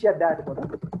दिस या दैट भन्दा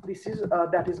this is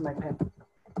that is my pain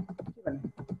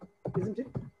isn't it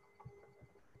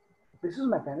this is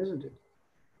my pen isn't it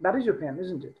that is your pen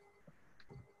isn't it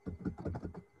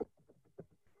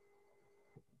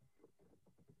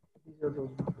these are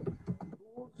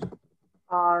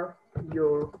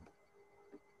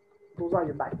those are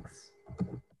your bikes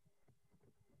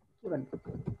even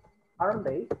aren't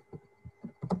they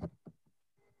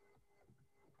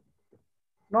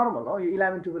normal हो यो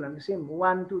 11 12 भनेको same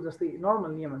 1 2 जस्तै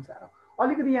normal नियम अनुसार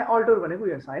अलिकति यहाँ alter भनेको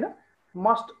यो छ हैन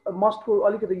मस्ट को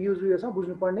अलिकति युज उयो छ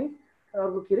बुझ्नु पर्ने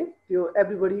अर्को के रे त्यो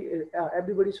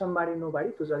एभ्रीबडी समबडी नोबडी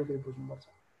त्यो चाहिँ अलिकति बुझ्नु पर्छ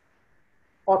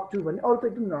अप टु भन्ने अरु त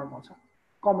एकदम नर्मल छ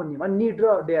कमन नियम अनि निड र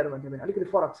डेयर भन्ने पनि अलिकति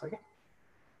फरक छ के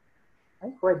है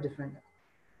क्वाइट डिफरेन्ट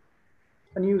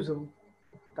अनयुजुअल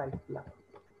टाइप ल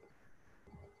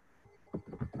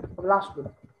अब last one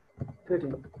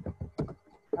 13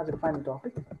 as a final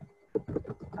topic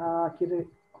के रे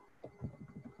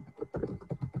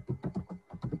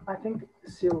I think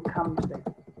she'll come today.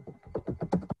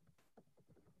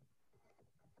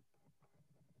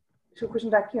 यसको क्वेशन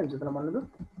ट्याग के हुन्छ त भन्नु त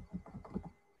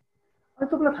अनि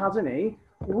तपाईलाई थाहा छ नि है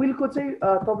विल को चाहिँ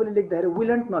तपाईले लेख्दाखेरि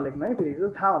विलन्ट नलेख्नु है फेरि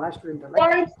थाहा होला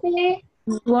स्टुडेन्टहरुलाई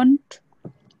Want.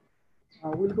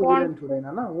 विल को विलन्ट हुँदैन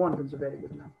ल वान्ट हुन्छ भेरी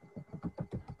गुड ल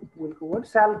विल को वर्ड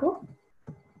साल को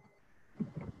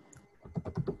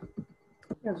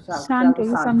Sant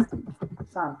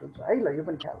शान्त हुन्छ है ल यो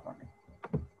पनि ख्याल गर्ने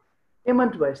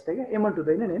एमन्ट भयो यस्तै क्या एमन्ट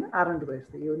हुँदैन नि होइन आरन्ट भयो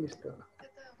यस्तै यो निस्तो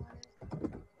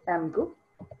एमको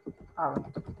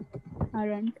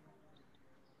आरन्ट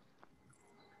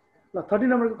ल 30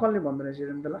 नम्बरको कसले भन्दैन रहेछ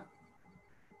त ल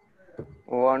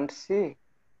want C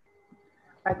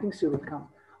I think C will come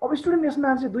अब स्टुडेन्ट यसमा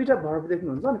चाहिँ दुईटा भर्ब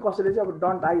देख्नुहुन्छ अनि कसैले चाहिँ अब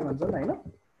डोन्ट आई भन्छ नि हैन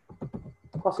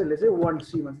कसैले चाहिँ वान्ट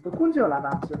सी भन्छ त कुन चाहिँ होला त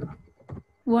answer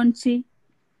Want see.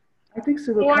 I think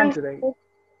she will come today.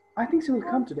 I think she will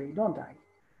come today, don't I?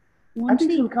 I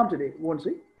think she will come today, won't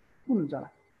she? हुन्छ होला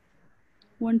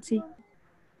Want see.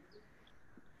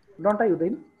 डोन्ट आई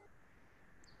हुँदैन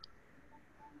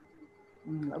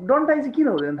don't I चाहिँ किन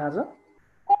हुँदैन थाहा छ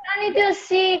अनि त्यो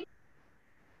सी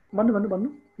भन्नु भन्नु भन्नु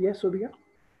यस सोभिका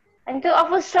अनि त्यो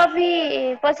अपोस्ट्रोफी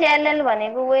पछि एलएल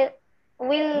भनेको विल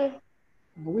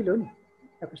हो नि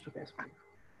एपोस्ट्रोफी एस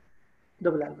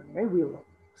डबल एल भनेको है विल हो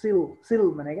सिल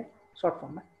भनेको सर्ट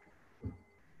फर्ममा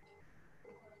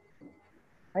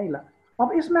है ल अब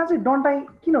यसमा चाहिँ डोन्ट आई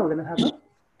किन हुँदैन थाहा छ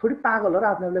थोरै पागल हो र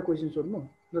आफ्नो आफूलाई क्वेसन सोध्नु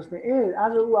जस्तै ए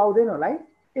आज ऊ आउँदैन होला है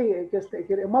ए त्यस्तै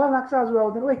के अरे मलाई लाग्छ आज ऊ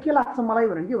आउँदैन ओ के लाग्छ मलाई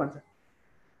भनेर के भन्छ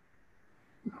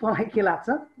तँलाई के लाग्छ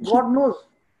God knows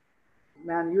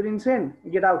man your insane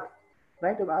get out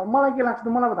right मलाई के लाग्छ त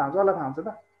मलाई थाहा हुन्छ अरूलाई थाहा हुन्छ त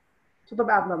सो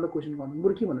तपाईँ आफ्नो आफूलाई क्वेसन गर्नु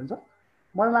बरु के भन्नुहुन्छ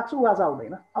मलाई लाग्छ ऊ आज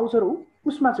आउँदैन आउँछ र ऊ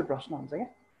उसमा चाहिँ प्रश्न हुन्छ क्या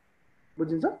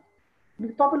बुझिन्छ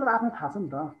तपाईँलाई आफ्नो थाहा छ नि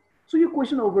त सो यो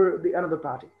question over the another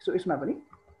party so यसमा पनि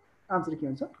आन्सर के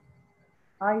हुन्छ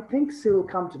I think she will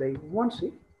come today, won't she?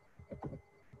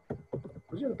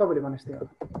 बुझ्यो तपाईले भने जस्तै हो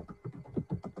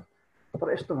तर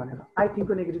यस्तो भनेर I think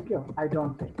को नेगेटिभ के हो I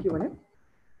don't think के भन्यो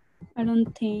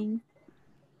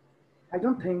I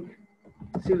don't think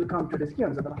she will come today के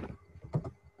हुन्छ त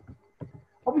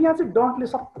अब यहाँ चाहिँ don't ले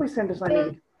सबै सेन्टेन्समा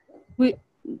नेगेटिभ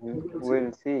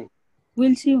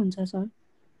will see हुन्छ सर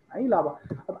है ल अब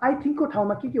I think को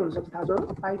ठाउँमा के हुन सक्छ थाहा छ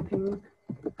I think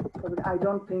I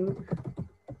don't think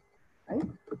है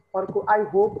अर्को I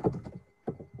hope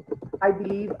I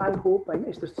believe I hope हैन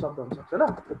यस्तो शब्द हुन सक्छ ल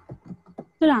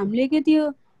सर हामीले के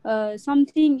त्यो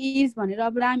समथिङ इज भनेर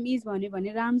अब राम इज भन्यो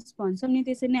भने राम्स भन्छौँ नि,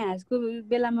 त्यसरी नै ह्याजको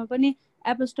बेलामा पनि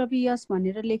एपोस्ट्रोफी यस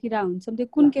भनेर लेखिरहेको हुन्छौँ। त्यो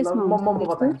कुन केसमा हुन्छ म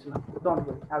बताइदिन्छु ल, don't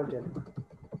worry, I will tell you.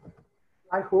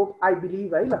 I hope, I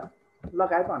believe है, ल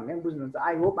लगाए भन्ने बुझ्नुहुन्छ।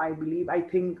 I hope, I believe, I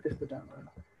think, त्यस्तो टाइममा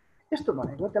यस्तो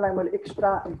भनेको त्यसलाई मैले एक्स्ट्रा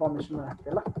इन्फर्मेसन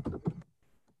राख्थेँ ल।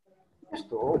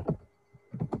 यस्तो हो।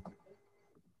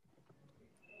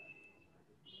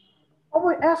 अब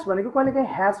एस भनेको कहिलेकाहीँ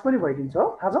ह्याज पनि भइदिन्छ हो,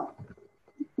 थाहा छ?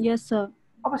 यस सर।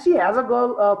 अब सी हेज अ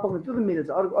गर्ल पक्रिन्छ, त्यो त मिल्छ।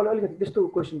 अलिकति त्यस्तो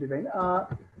क्वेसन दिँदैन,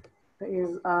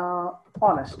 इज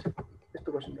अनेस्ट, त्यस्तो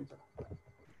क्वेसन दिन्छ।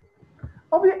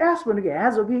 अब यो एस भनेको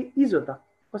ह्याज हो कि इज हो त?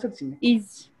 कसरी चिन्ने?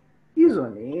 इज हो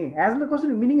नि। ह्याजले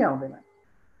कसरी मिनिङ आउँदैन।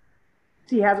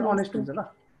 सी हेज अनेस्ट हुन्छ ल।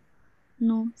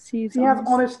 सी हेज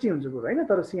अनेस्टी हुन्छ कुरो होइन,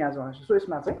 तर सी हेज अनेस्ट। सो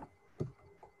यसमा चाहिँ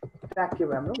ट्याग के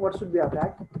भयो हाम्रो? What should be our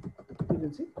tag?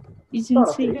 Agency.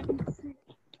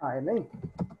 होइन है,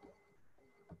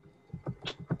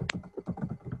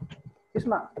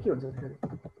 यसमा के हुन्छ फेरि?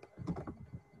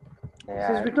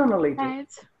 Is return letter.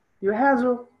 यो हेज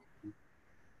हो,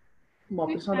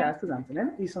 मत्तीसँग ह्याज त जान्छ नि होइन,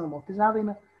 यीसँग मत्ती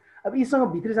जाँदैन। अब यीसँग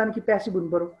भित्र जाने कि प्यासिभ हुनु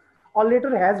पर्यो। A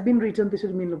letter has been return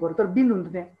त्यसरी मिल्नु पर्यो, तर बिन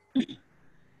हुन्छ त्यहाँ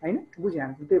होइन, बुझ्यो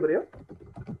हामी, त्यही भएर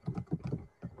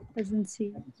एजेन्सी।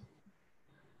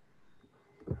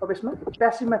 अब यसमा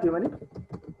प्यासिभमा थियो भने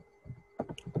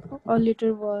a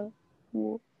letter were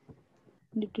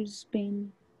later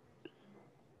Spain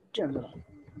के हुन्छ?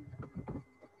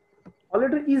 अ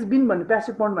लेटर इज बिन भन्ने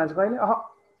प्यासिभ पढ्नु भएको छ कहिले?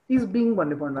 इज बिङ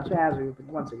भन्ने पढ्नु भएको छ, एज हो यो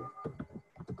पनि। Once again,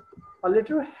 a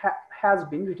letter has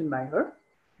been written by her,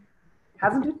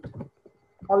 hasn't it?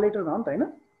 A letter हो नि त होइन?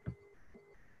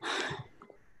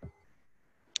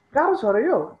 गाह्रो छ र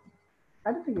यो।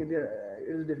 I don't think it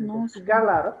is difficult. गाह्रो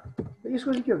लाग्यो र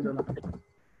यसको चाहिँ के हुन्छ होला?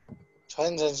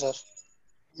 छैन सर।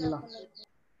 ल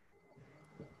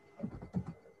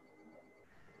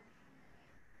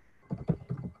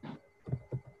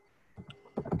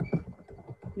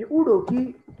यो उड हो कि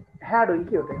ह्याड हो कि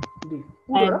के हो त? डी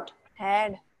उड हो र?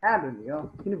 ह्याड ह्याड हो नि हो,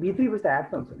 किन भित्री बस्दा ह्याड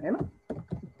त हुन्छ नि होइन?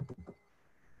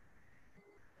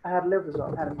 I had left the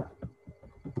job, hadn't I?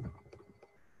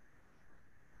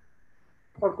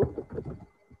 अर्को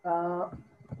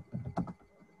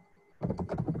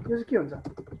यो चाहिँ के हुन्छ?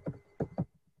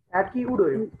 ह्याड कि उड हो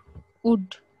यो? उड।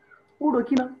 उड हो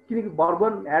किन? किनकि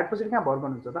भर्बन ह्याड पछि कहाँ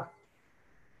भर्बन हुन्छ त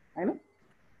होइन?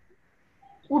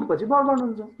 उड पछि भर्बन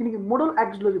हुन्छ, किनकि मोडल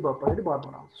एक्सिलरी भर्ब पछि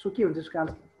भर्बन आउँछ। सो के हुन्छ यसको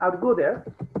answer? I would go there.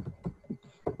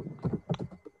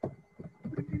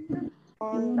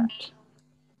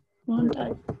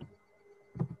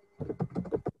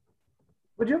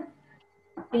 बुझ्यो?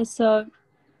 यस sir.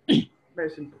 Very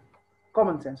simple,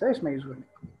 common sense है यसमा युज गर्ने,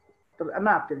 तर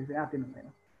नआत्तिनु चाहिँ आत्तिनु हुँदैन।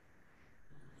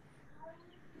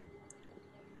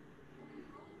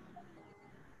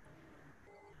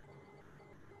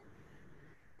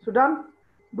 सो डन,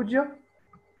 बुझ्यो?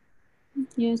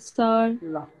 यस सर।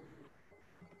 ल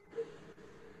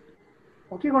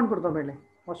के गर्नु पर्छ तपाईँले?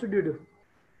 What should you do?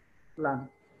 लानु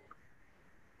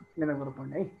मेहनत गर्नु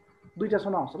पर्ने है।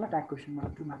 दुईवटासम्म आउँछ ल ट्याग क्वेसनमा,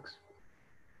 2 मार्क्स।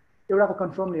 एउटा त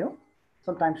कन्फर्म नै हो,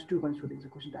 समटाइम्स 2 पनि सोधिन्छ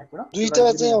क्वेसन ट्यागबाट।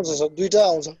 दुईटा चाहिँ आउँछ सर, दुईटा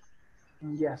आउँछ।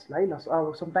 यस ल है ल,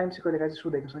 अब समटाइम्स कहिलेकाहीँ चाहिँ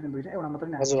सोधेको छैन दुईटा, एउटा मात्रै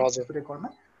नै हजुर रेकर्डमा।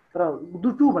 तर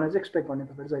 2 भनेर चाहिँ एक्सपेक्ट गर्ने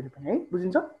तपाईँले जहिले पनि है,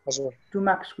 बुझिन्छ? हजुर। 2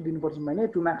 मार्क्सको दिनुपर्छ भने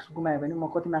 2 मार्क्स गुमायो भने म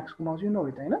कति मार्क्स गुमाउँछु न हो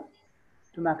त होइन?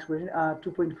 2 मार्क्स पछि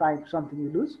 2.5 something you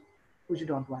loose, which you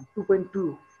don't want.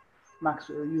 2.2 marks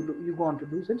you go on to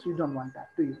lose, so you don't want that,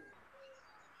 do you?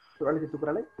 So अलिकति त्यो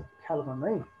कुरालाई ख्याल गर्नु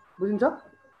है, बुझिन्छ?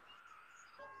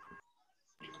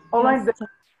 अलराइट,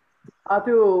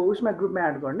 त्यो उसमा ग्रुपमा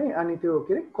एड गर्ने, अनि त्यो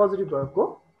के अरे कजेटिभ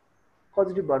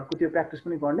भर्बको त्यो प्र्याक्टिस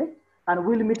पनि गर्ने। and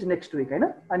we'll meet next week, होइन?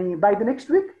 अनि by the next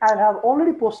week I'll have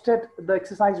already posted the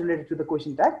exercise related to the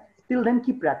question tag. Till then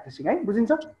keep practicing, है?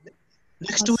 बुझिन्छ?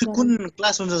 नेक्स्ट विक कुन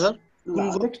क्लास हुन्छ sir?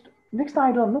 Next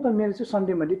I don't know, तर मेरो चाहिँ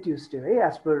Sunday Monday Tuesday है,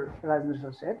 as per Rajendra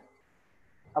sir shed.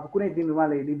 अब कुनै दिन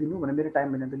उहाँले लिदिनु भने मेरो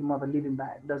टाइम मिलेन भने म त लिदिनु त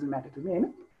डजन्ट म्याटर टु मी होइन,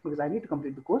 because I need to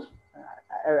complete the course.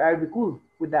 I will be Kul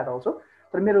with that also.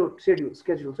 तर मेरो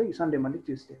स्केड्युल चाहिँ सन्डे मन्डे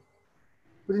ट्युसडे,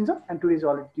 बुझिन्छ? And today is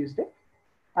already Tuesday.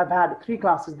 I've had 3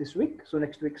 classes this week, so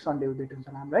next week Sunday will be हुन्छ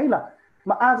हाम्रो है ल।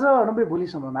 म आज नभए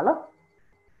भोलिसम्ममा ल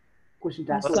क्वेसन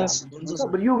ट्यागको हुन्छ,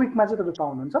 बट यो विकमा चाहिँ तपाईँ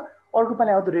पाउनुहुन्छ। अर्को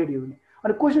पालि आउँदा रेडी हुने,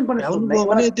 अनि क्वेसन पनि सोध्ने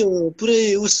भने त्यो पुरै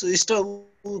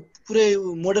पुरै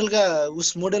मोडलका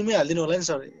मोडलमै हालिदिनु होला नि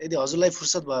सर, यदि हजुरलाई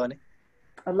फुर्सद भयो भने।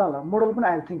 ल ल मोडल पनि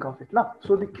आई थिङ्क अफ इट ल।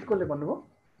 सोधि कसले भन्नुभयो?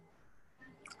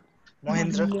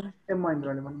 महेन्द्र।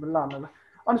 महेन्द्रले भन्नुभयो। ल ल ल,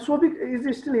 अनि सोभिक इज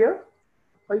स्टिल हियर?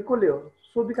 कसले हो?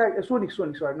 Sonic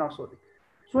sorry not sonic.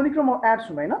 Sonic र म एड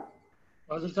छु होइन?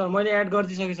 हजुर सर मैले एड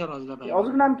गरिदिसकेँ सर हजुरलाई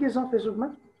हजुरको नाम के छ फेसबुकमा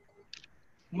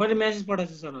मैले मेसेज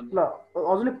पठाएको छु सर हजुर ल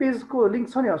हजुरले पेजको लिङ्क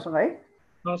छ नि हजुरसँग है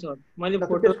सर मैले ल त्यो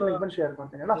फोटो पेजको लिङ्क पनि सेयर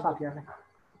गरिदिनु ल साथीहरूलाई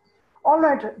All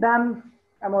right, Dan,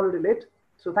 I'm already late.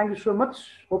 So thank you so much.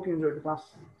 Hope you enjoyed the class.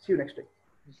 See you next week.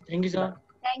 Thank you sir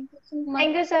Thank you so much.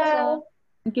 Thank you, sir.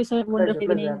 Thank you, sir. Pleasure, Wonderful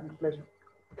pleasure, evening. Adam, pleasure.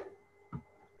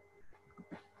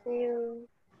 See you.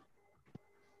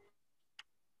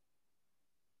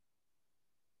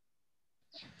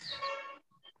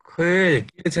 खोइ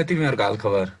के छ तिमीहरूको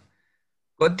हालखबर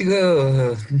कतिको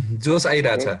जोस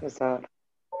आइरहेछ ठिक छ सर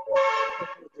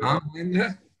महेन्द्र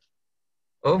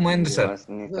ओ महेन्द्र सर बस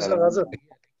नि हजुर सर सर हजुर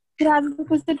आज त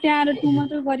कस्तो त्यहाँ र 2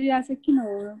 मात्र गरिरहेछ किन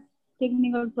हो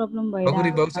टेक्निकल प्रब्लम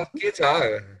बगुरी बाउ सर के छ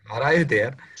हरायो त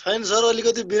यार छैन सर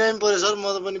अलिकति बिरामी पऱ्यो सर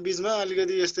म त पनि बिचमा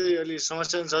अलिकति यस्तै अलि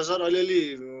समस्या छ सर अलिअलि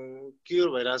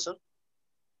क्लियर भइरहेछ सर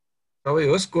सबै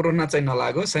होस् कोरोना चाहिँ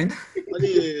नलागोस् हैन अलि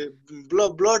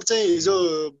ब्लड चाहिँ हिजो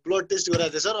ब्लड टेस्ट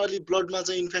गराएको थिएँ सर अलि ब्लडमा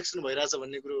चाहिँ इन्फेक्सन भइरहेछ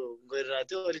भन्ने कुरो गरिरहेको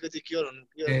थियो अलिकति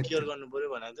केयर गर्नु पर्यो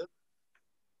भनेको थियो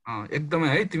एकदमै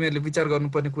है तिमीहरूले विचार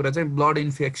गर्नुपर्ने कुरा चाहिँ blood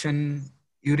infection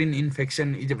urine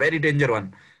infection is a very danger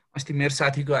one अस्ति मेरो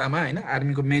साथीको आमा हैन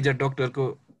आर्मीको मेजर डक्टरको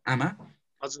आमा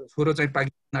हजुर छोरो चाहिँ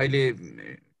पाकिस्तान अहिले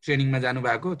ट्रेनिङमा जानु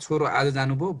भएको छोरो आज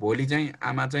जानुभयो भोलि चाहिँ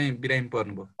आमा चाहिँ बिरामी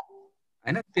पर्नुभयो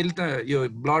हैन त्यसले त यो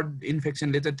ब्लड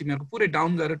इन्फेक्सनले चाहिँ तिमीहरूको पुरै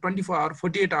डाउन गरेर 24 आवर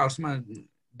 48 आवर्समा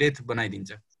डेथ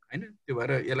बनाइदिन्छ हैन त्यो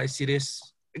भएर यसलाई सिरियस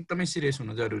एकदमै सिरियस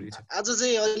हुनु जरुरी छ आज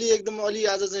चाहिँ अलि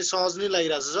आज चाहिँ सहज नै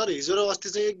लागिरहेछ सर हिजो र अस्ति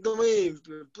चाहिँ एकदमै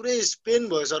पुरै पेन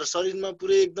भयो सर शरीरमा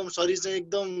पुरै एकदम शरीर चाहिँ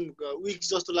एकदम विक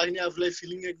जस्तो लाग्ने आफूलाई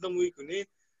फिलिङ एकदम विक हुने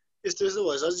यस्तो यस्तो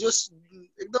भयो सर जस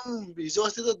एकदम हिजो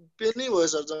अस्ति त पेनै भयो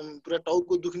सर पुरा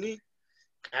टाउको दुख्ने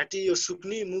घाँटी यो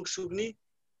सुक्ने मुख सुक्ने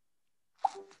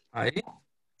है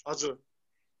हजुर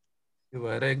त्यो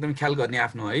भएर एकदम ख्याल गर्ने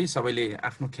आफ्नो है सबैले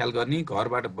आफ्नो ख्याल गर्ने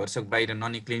घरबाट भरसक बाहिर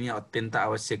ननिक्लिने अत्यन्त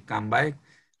आवश्यक काम बाहेक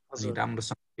अनि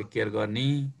राम्रोसँग टेक केयर गर्ने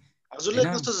हजुरलाई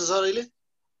कस्तो छ सर अहिले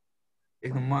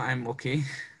एकदम म आइएम ओके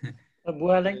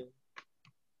बुवालाई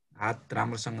हात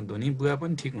राम्रोसँग धुने बुवा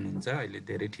पनि ठिक हुनुहुन्छ अहिले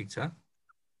धेरै ठिक छ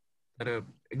तर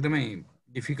एकदमै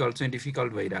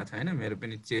डिफिकल्ट भइरहेछ हैन मेरो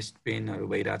पनि चेस्ट पेनहरु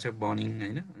भइरहेछ बर्निङ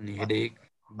हैन अनि हेडेक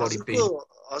बडी पेन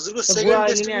हजुरको सेकेन्ड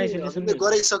टेस्ट हजुरले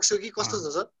गराइसक्यो कि कस्तो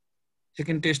छ सर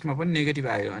सेकेन्ड टेस्टमा पनि नेगेटिभ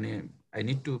आयो अनि I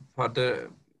need to further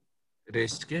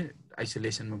rest के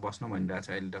आइसोलेसनमा बस्न भनिरहेछ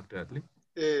अहिले डाक्टरहरूले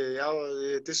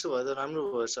ए त्यसो भए त राम्रो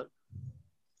भयो सर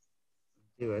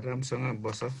त्यो भएर राम्रोसँग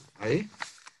बस है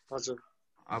हजुर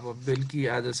अब बेलुकी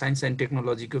आज साइन्स एन्ड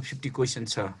टेक्नोलोजीको 50 क्वेसन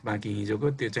छ बाँकी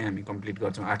हिजोको त्यो चाहिँ हामी कम्प्लिट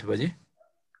गर्छौँ 8 बजे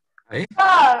है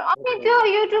अनि त्यो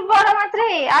युट्युबबाट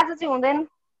मात्रै आज चाहिँ हुँदैन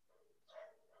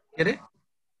के रे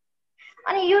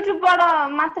अनि युट्युबबाट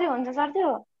मात्रै हुन्छ सर त्यो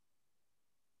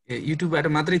ए युट्युबबाट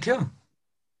मात्रै थियो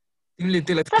तिमीले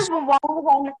त्यसलाई सर भन्नु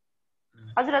भएन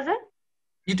हजुर हजुर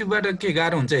युट्युबबाट के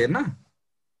गाह्रो हुन्छ हेर्न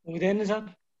हुँदैन सर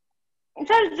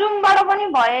सर जुमबाट पनि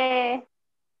भए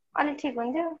अनि ठिक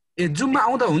हुन्थ्यो ए जुममा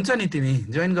आउँदा हुन्छ नि तिमी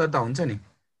जोइन गर्दा हुन्छ नि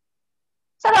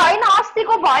सर होइन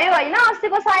अस्तिको भयो होइन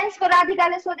अस्तिको साइन्सको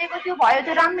राधिकाले सोधेको त्यो भयो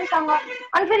त्यो राम्रैसँग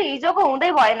अनि फेरि हिजोको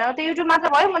हुँदै भएन त्यो युट्युब मात्र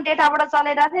भयो म डेटाबाट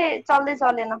चलाइरहेको थिएँ चल्दै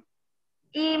चलेन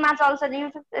ईमा चल्छ नि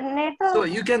युट्युब नेट त सो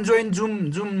यु क्यान जोइन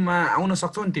जुममा आउन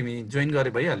सक्छौ नि तिमी जोइन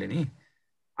गरे भइहाल्यो नि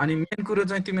अनि मेन कुरो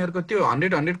चाहिँ तिमीहरूको त्यो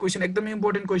 100 क्वेसन एकदमै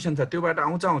इम्पोर्टेन्ट क्वेसन छ त्योबाट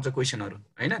आउँछ क्वेसनहरू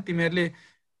हैन तिमीहरूले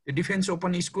त्यो डिफेन्स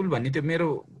ओपन स्कुल भन्ने त्यो मेरो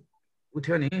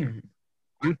उठ्यो नि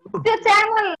युट्युब त्यो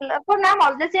च्यानलको नाम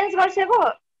हजुरले चेन्ज गरिसकेको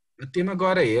त्यसमा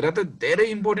गएर हेर त धेरै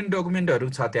इम्पोर्टेन्ट डकुमेन्टहरू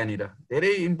छ त्यहाँनिर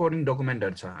धेरै इम्पोर्टेन्ट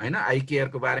डकुमेन्टहरू छ हैन आई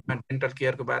केयरको बारेमा डेन्टल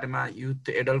केयरको बारेमा युथ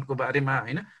एडल्टको बारेमा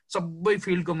हैन सबै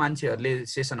फिल्डको मान्छेहरूले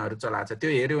सेसनहरू चलाएको छ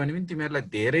त्यो हेर्यो भने पनि तिमीहरूलाई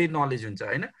धेरै नलेज हुन्छ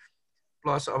हैन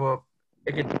प्लस अब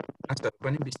एकाडेमिक क्लासहरू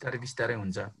पनि बिस्तारै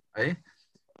हुन्छ है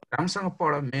राम्रोसँग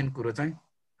पढ मेन कुरो चाहिँ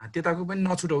त्यताको पनि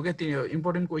नछुटाउ क्या त्यो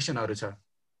इम्पोर्टेन्ट क्वेसनहरू छ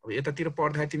अब यतातिर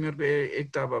पढ्दा तिमीहरूको एक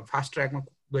त अब फास्ट ट्र्याकमा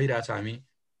गइरहेछ हामी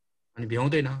अनि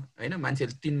भ्याउँदैन हैन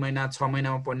मान्छेले 3 महिना 6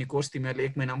 महिनामा पढ्ने कोर्स तिमीहरूले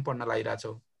 1 महिनामा पढ्न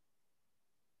लागिरहेछौ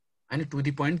हैन टु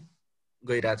दी पोइन्ट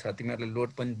गइरहेछ तिमीहरूले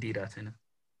लोड पनि दिइरहेको छैन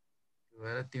त्यो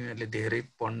भएर तिमीहरूले धेरै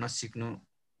पढ्न सिक्नु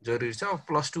जरुरी छ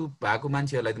प्लस 2 भएको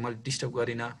मान्छेहरूलाई त मैले डिस्टर्ब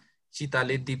गरिन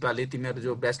सीताले दिपाले तिमीहरू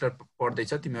जो ब्याचलर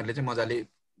पढ्दैछ तिमीहरूले चाहिँ मजाले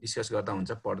डिस्कस गर्दा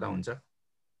हुन्छ पढ्दा हुन्छ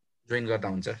जोइन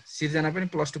गर्दा हुन्छ सिर्जना पनि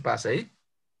प्लस 2 पास है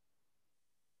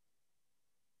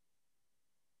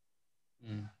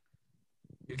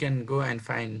You can go and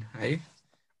find है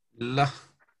ल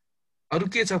अरु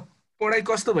के छ पढाइ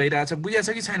कस्तो भइरहेछ बुझ्या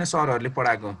छ कि छैन सरहरूले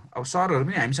पढाएको अब सरहरू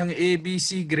पनि हामीसँग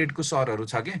एबीसी ग्रेडको सरहरू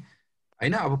छ के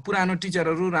हैन अब पुरानो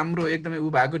टिचरहरू राम्रो एकदमै उ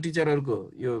भएको टिचरहरूको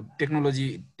यो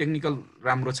टेक्निकल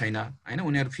राम्रो छैन हैन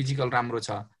उनीहरु फिजिकल राम्रो छ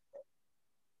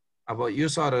अब यो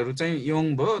सरहरू चाहिँ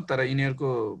यङ भयो तर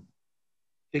यिनीहरूको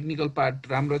टेक्निकल पार्ट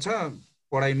राम्रो छ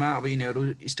पढाइमा अब यिनीहरू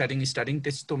स्टार्टिङ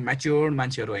त्यस्तो म्याच्योर्ड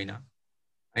मान्छेहरू होइन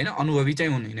हैन अनुभवी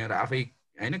चाहिँ हुन् यिनीहरू आफै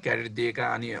हैन क्यारियर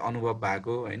दिएका अनि अनुभव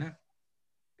भएको हैन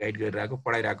गाइड गरिरहेको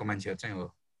पढाइरहेको मान्छेहरू चाहिँ हो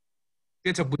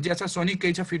के छ बुझ्या छ सोनी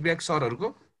केही छ फिडब्याक सरहरूको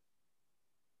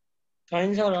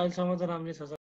छैन सर अहिलेसम्म त राम्रै छ